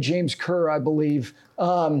 by James Kerr, I believe.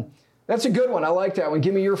 That's a good one. I like that one.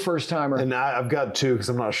 Give me your first timer. And I've got 2 because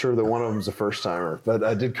I'm not sure that one of them is a first timer.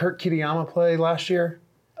 But did Kurt Kitayama play last year?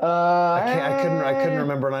 I couldn't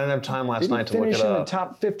remember, and I didn't have time last night to look it up. Finish in the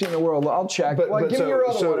top 50 in the world. I'll check. Give me your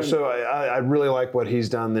other one. So I really like what he's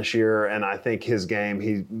done this year, and I think his game,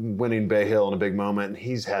 he's winning Bay Hill in a big moment, and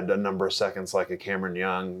he's had a number of seconds like a Cameron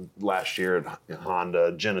Young last year at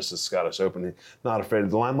Honda, Genesis Scottish Open, not afraid of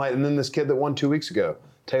the limelight. And then this kid that won 2 weeks ago,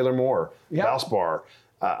 Taylor Moore, Valspar.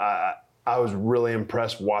 I was really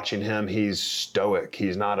impressed watching him. He's stoic.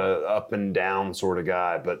 He's not a up and down sort of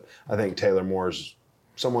guy, but I think Taylor Moore's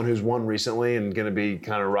someone who's won recently and going to be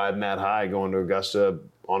kind of riding that high going to Augusta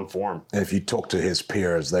on form. And if you talk to his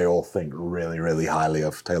peers, they all think really, really highly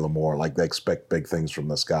of Taylor Moore. Like they expect big things from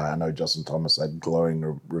this guy. I know Justin Thomas had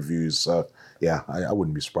glowing reviews. So yeah, I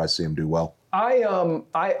wouldn't be surprised to see him do well.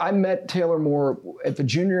 I met Taylor Moore at the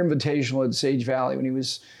Junior Invitational at Sage Valley when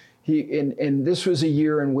and this was a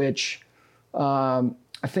year in which I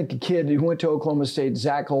think a kid who went to Oklahoma State,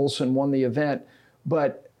 Zach Olson, won the event,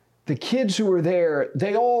 but the kids who were there,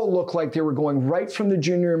 they all looked like they were going right from the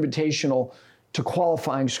Junior Invitational to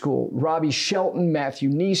qualifying school. Robbie Shelton, Matthew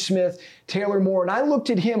Neesmith, Taylor Moore. And I looked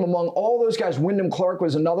at him among all those guys. Wyndham Clark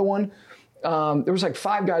was another one. There was like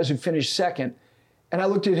 5 guys who finished second. And I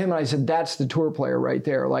looked at him and I said, that's the tour player right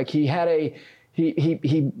there. Like he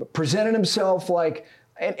presented himself like,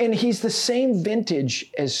 and he's the same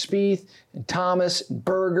vintage as Spieth and Thomas, and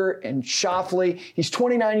Berger and Schauffele. He's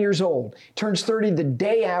 29 years old. He turns 30 the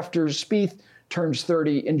day after Spieth turns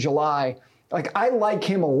 30 in July. Like, I like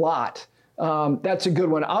him a lot. That's a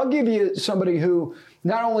good one. I'll give you somebody who,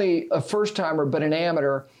 not only a first-timer, but an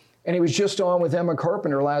amateur, and he was just on with Emma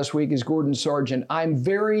Carpenter last week, is Gordon Sargent. I'm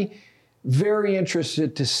very, very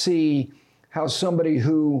interested to see how somebody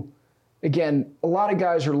who, again, a lot of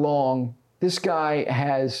guys are long. This guy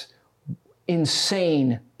has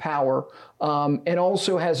insane power and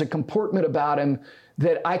also has a comportment about him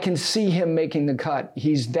that I can see him making the cut.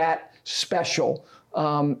 He's that special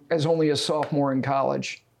as only a sophomore in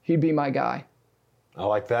college. He'd be my guy. I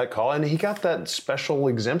like that call. And he got that special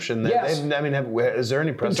exemption. Yes. Is there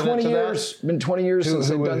any precedent to that? Been 20 years since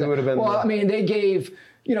they've done that. Would have been well, I mean, they gave,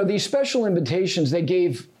 these special invitations, they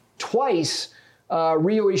gave twice.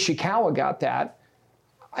 Ryo Ishikawa got that.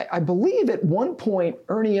 I believe at one point,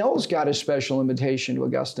 Ernie Els got a special invitation to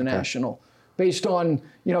Augusta National based on,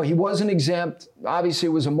 he wasn't exempt. Obviously,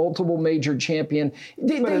 was a multiple major champion.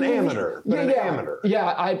 An amateur.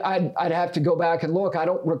 Yeah, I'd have to go back and look. I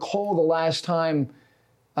don't recall the last time,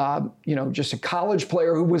 just a college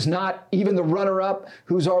player who was not even the runner-up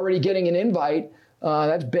who's already getting an invite.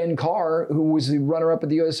 That's Ben Carr, who was the runner-up at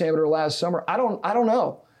the U.S. Amateur last summer. I don't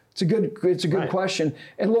know. It's a good question.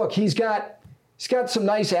 And look, he's got some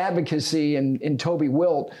nice advocacy in Toby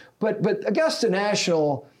Wilt, but Augusta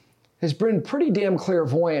National has been pretty damn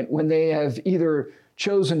clairvoyant when they have either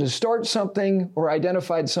chosen to start something or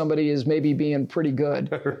identified somebody as maybe being pretty good.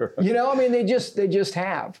 They just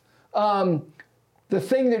have. The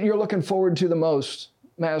thing that you're looking forward to the most,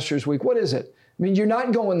 Masters Week, what is it? I mean, you're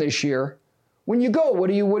not going this year. When you go, what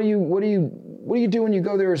do you do when you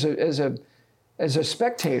go there as a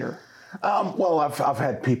spectator? Well, I've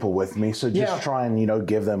had people with me, so just try and,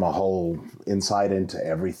 give them a whole insight into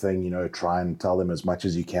everything, try and tell them as much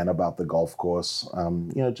as you can about the golf course,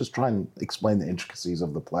 just try and explain the intricacies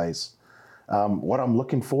of the place. What I'm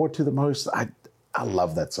looking forward to the most, I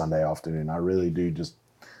love that Sunday afternoon. I really do. Just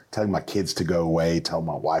telling my kids to go away, tell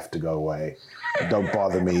my wife to go away. Don't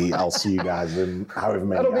bother me. I'll see you guys in however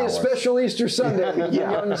many That'll hours. be a special Easter Sunday at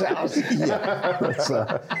Young's house.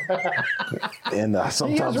 And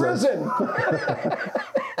sometimes he is risen.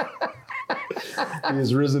 He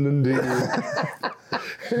is risen indeed.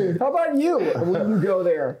 How about you? When you go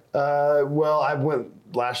there? Well, I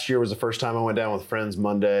went last year. Was the first time I went down with friends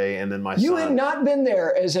Monday, and then my son. You had not been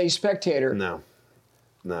there as a spectator. No.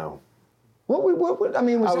 What was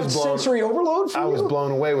that sensory overload for you? I was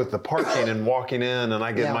blown away with the parking and walking in, and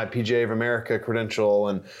I get my PGA of America credential,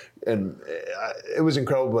 and it was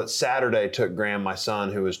incredible. But Saturday took Graham, my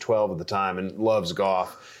son, who was 12 at the time and loves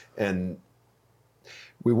golf, and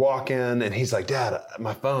we walk in, and he's like, "Dad,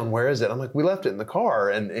 my phone, where is it?" I'm like, "We left it in the car,"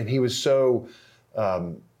 and he was so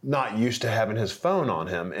not used to having his phone on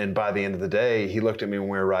him. And by the end of the day, he looked at me when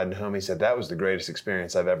we were riding home. He said, "That was the greatest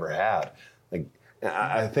experience I've ever had." Like,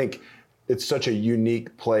 I think it's such a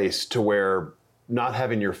unique place to where not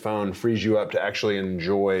having your phone frees you up to actually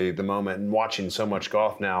enjoy the moment. And watching so much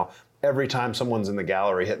golf now, every time someone's in the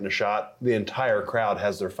gallery hitting a shot, the entire crowd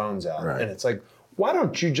has their phones out. Right. And it's like, why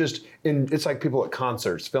don't you just, it's like people at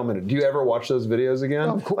concerts filming it. Do you ever watch those videos again?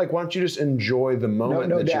 Oh, cool. Like, why don't you just enjoy the moment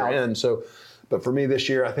No that doubt. you're in? So, but for me this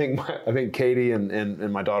year, I think Katie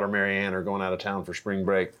and my daughter Marianne are going out of town for spring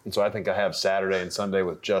break. And so I think I have Saturday and Sunday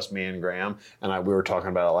with just me and Graham. And we were talking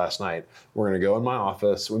about it last night. We're going to go in my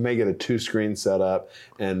office. We may get a 2-screen setup,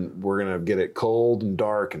 and we're going to get it cold and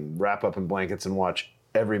dark and wrap up in blankets and watch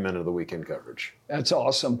every minute of the weekend coverage. That's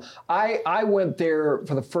awesome. I went there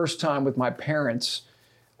for the first time with my parents.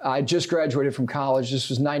 I just graduated from college. This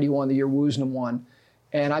was 91, the year Woosnam won.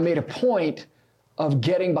 And I made a point of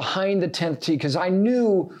getting behind the 10th tee because I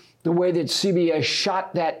knew the way that CBS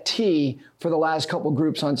shot that tee for the last couple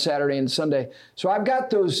groups on Saturday and Sunday. So I've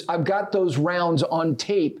got those rounds on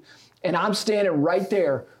tape, and I'm standing right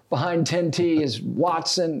there behind 10T as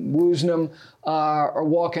Watson, Woosnam are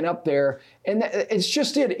walking up there. And it's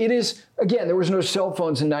just it. It is, again, there was no cell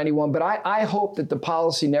phones in 91, but I hope that the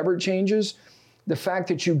policy never changes. The fact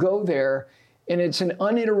that you go there and it's an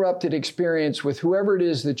uninterrupted experience with whoever it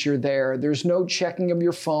is that you're there. There's no checking of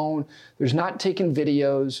your phone. There's not taking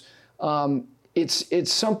videos.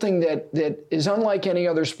 It's something that is unlike any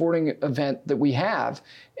other sporting event that we have.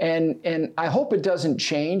 And I hope it doesn't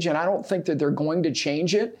change, and I don't think that they're going to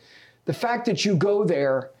change it. the fact that you go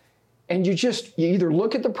there and you either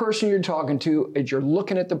look at the person you're talking to, or you're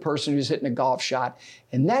looking at the person who's hitting a golf shot,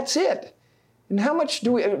 and that's it. And how much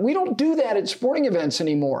we don't do that at sporting events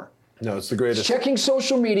anymore. No, it's the greatest. It's checking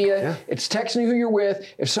social media. Yeah. It's texting who you're with.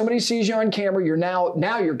 If somebody sees you on camera, you're now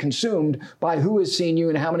you're consumed by who has seen you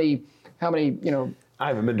and how many I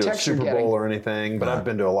haven't been to a Super Bowl or anything, but I've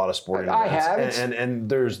been to a lot of sporting events. I have. And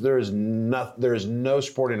there's no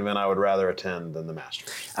sporting event I would rather attend than the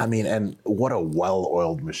Masters. I mean, and what a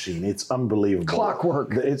well-oiled machine. It's unbelievable.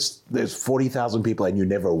 Clockwork. There's 40,000 people and you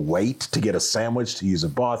never wait to get a sandwich, to use a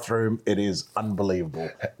bathroom. It is unbelievable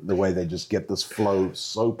the way they just get this flow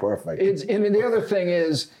so perfect. And the other thing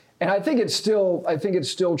is, and I think it's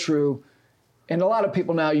still true, and a lot of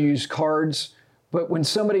people now use cards. But when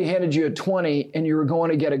somebody handed you a 20 and you were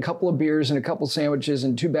going to get a couple of beers and a couple of sandwiches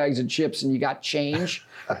and 2 bags of chips and you got change,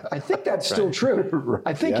 I think that's still true.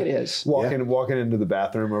 I think it is. Walking into the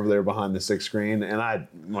bathroom over there behind the 6th screen, and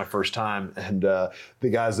my first time, and the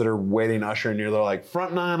guys that are waiting ushering you, they're like,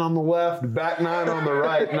 front 9 on the left, back 9 on the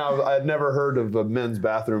right. And I'd never heard of a men's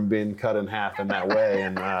bathroom being cut in half in that way.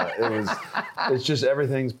 And it's just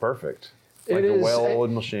everything's perfect. Like a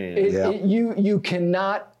well-oiled machine. You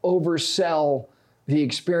cannot oversell the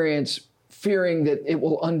experience fearing that it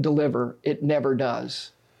will undeliver. It never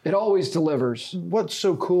does. It always delivers. What's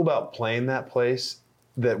so cool about playing that place,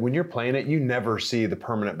 that when you're playing it, you never see the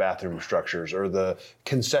permanent bathroom structures or the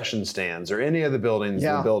concession stands or any of the buildings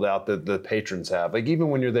that build out that the patrons have. Like even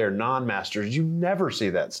when you're there, non-masters, you never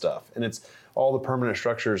see that stuff. And it's all the permanent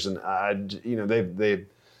structures. And they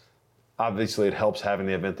obviously it helps having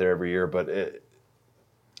the event there every year, but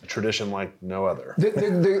tradition like no other.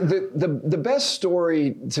 The best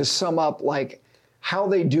story to sum up like how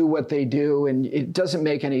they do what they do, and it doesn't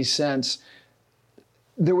make any sense.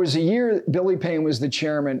 There was a year Billy Payne was the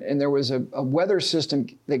chairman, and there was a weather system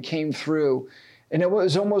that came through, and it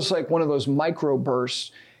was almost like one of those microbursts,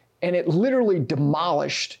 and it literally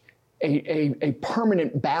demolished a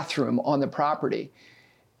permanent bathroom on the property.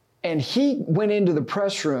 And he went into the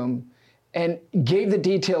press room and gave the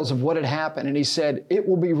details of what had happened. And he said, it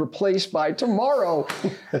will be replaced by tomorrow.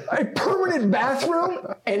 A permanent bathroom?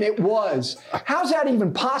 And it was. How's that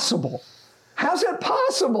even possible? How's that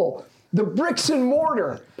possible? The bricks and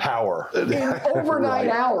mortar. Power. In overnight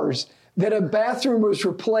hours, that a bathroom was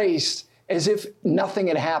replaced as if nothing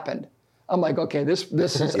had happened. I'm like, okay, this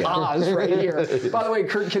is Oz right here. By the way,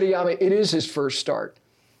 Kurt Kitayama, it is his first start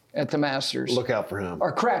at the Masters. Look out for him.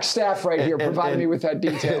 Our crack staff right here provided me with that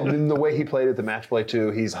detail. And the way he played at the match play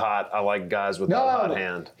too, he's hot. I like guys with that hot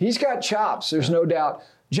hand. He's got chops, there's no doubt.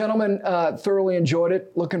 Gentlemen, thoroughly enjoyed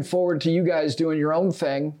it. Looking forward to you guys doing your own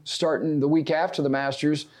thing, starting the week after the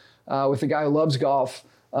Masters with a guy who loves golf,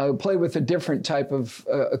 who played with a different type of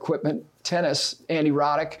equipment, tennis, Andy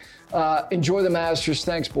Roddick. Enjoy the Masters.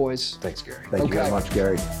 Thanks, boys. Thanks, Gary. Thank you very much,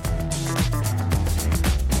 Gary.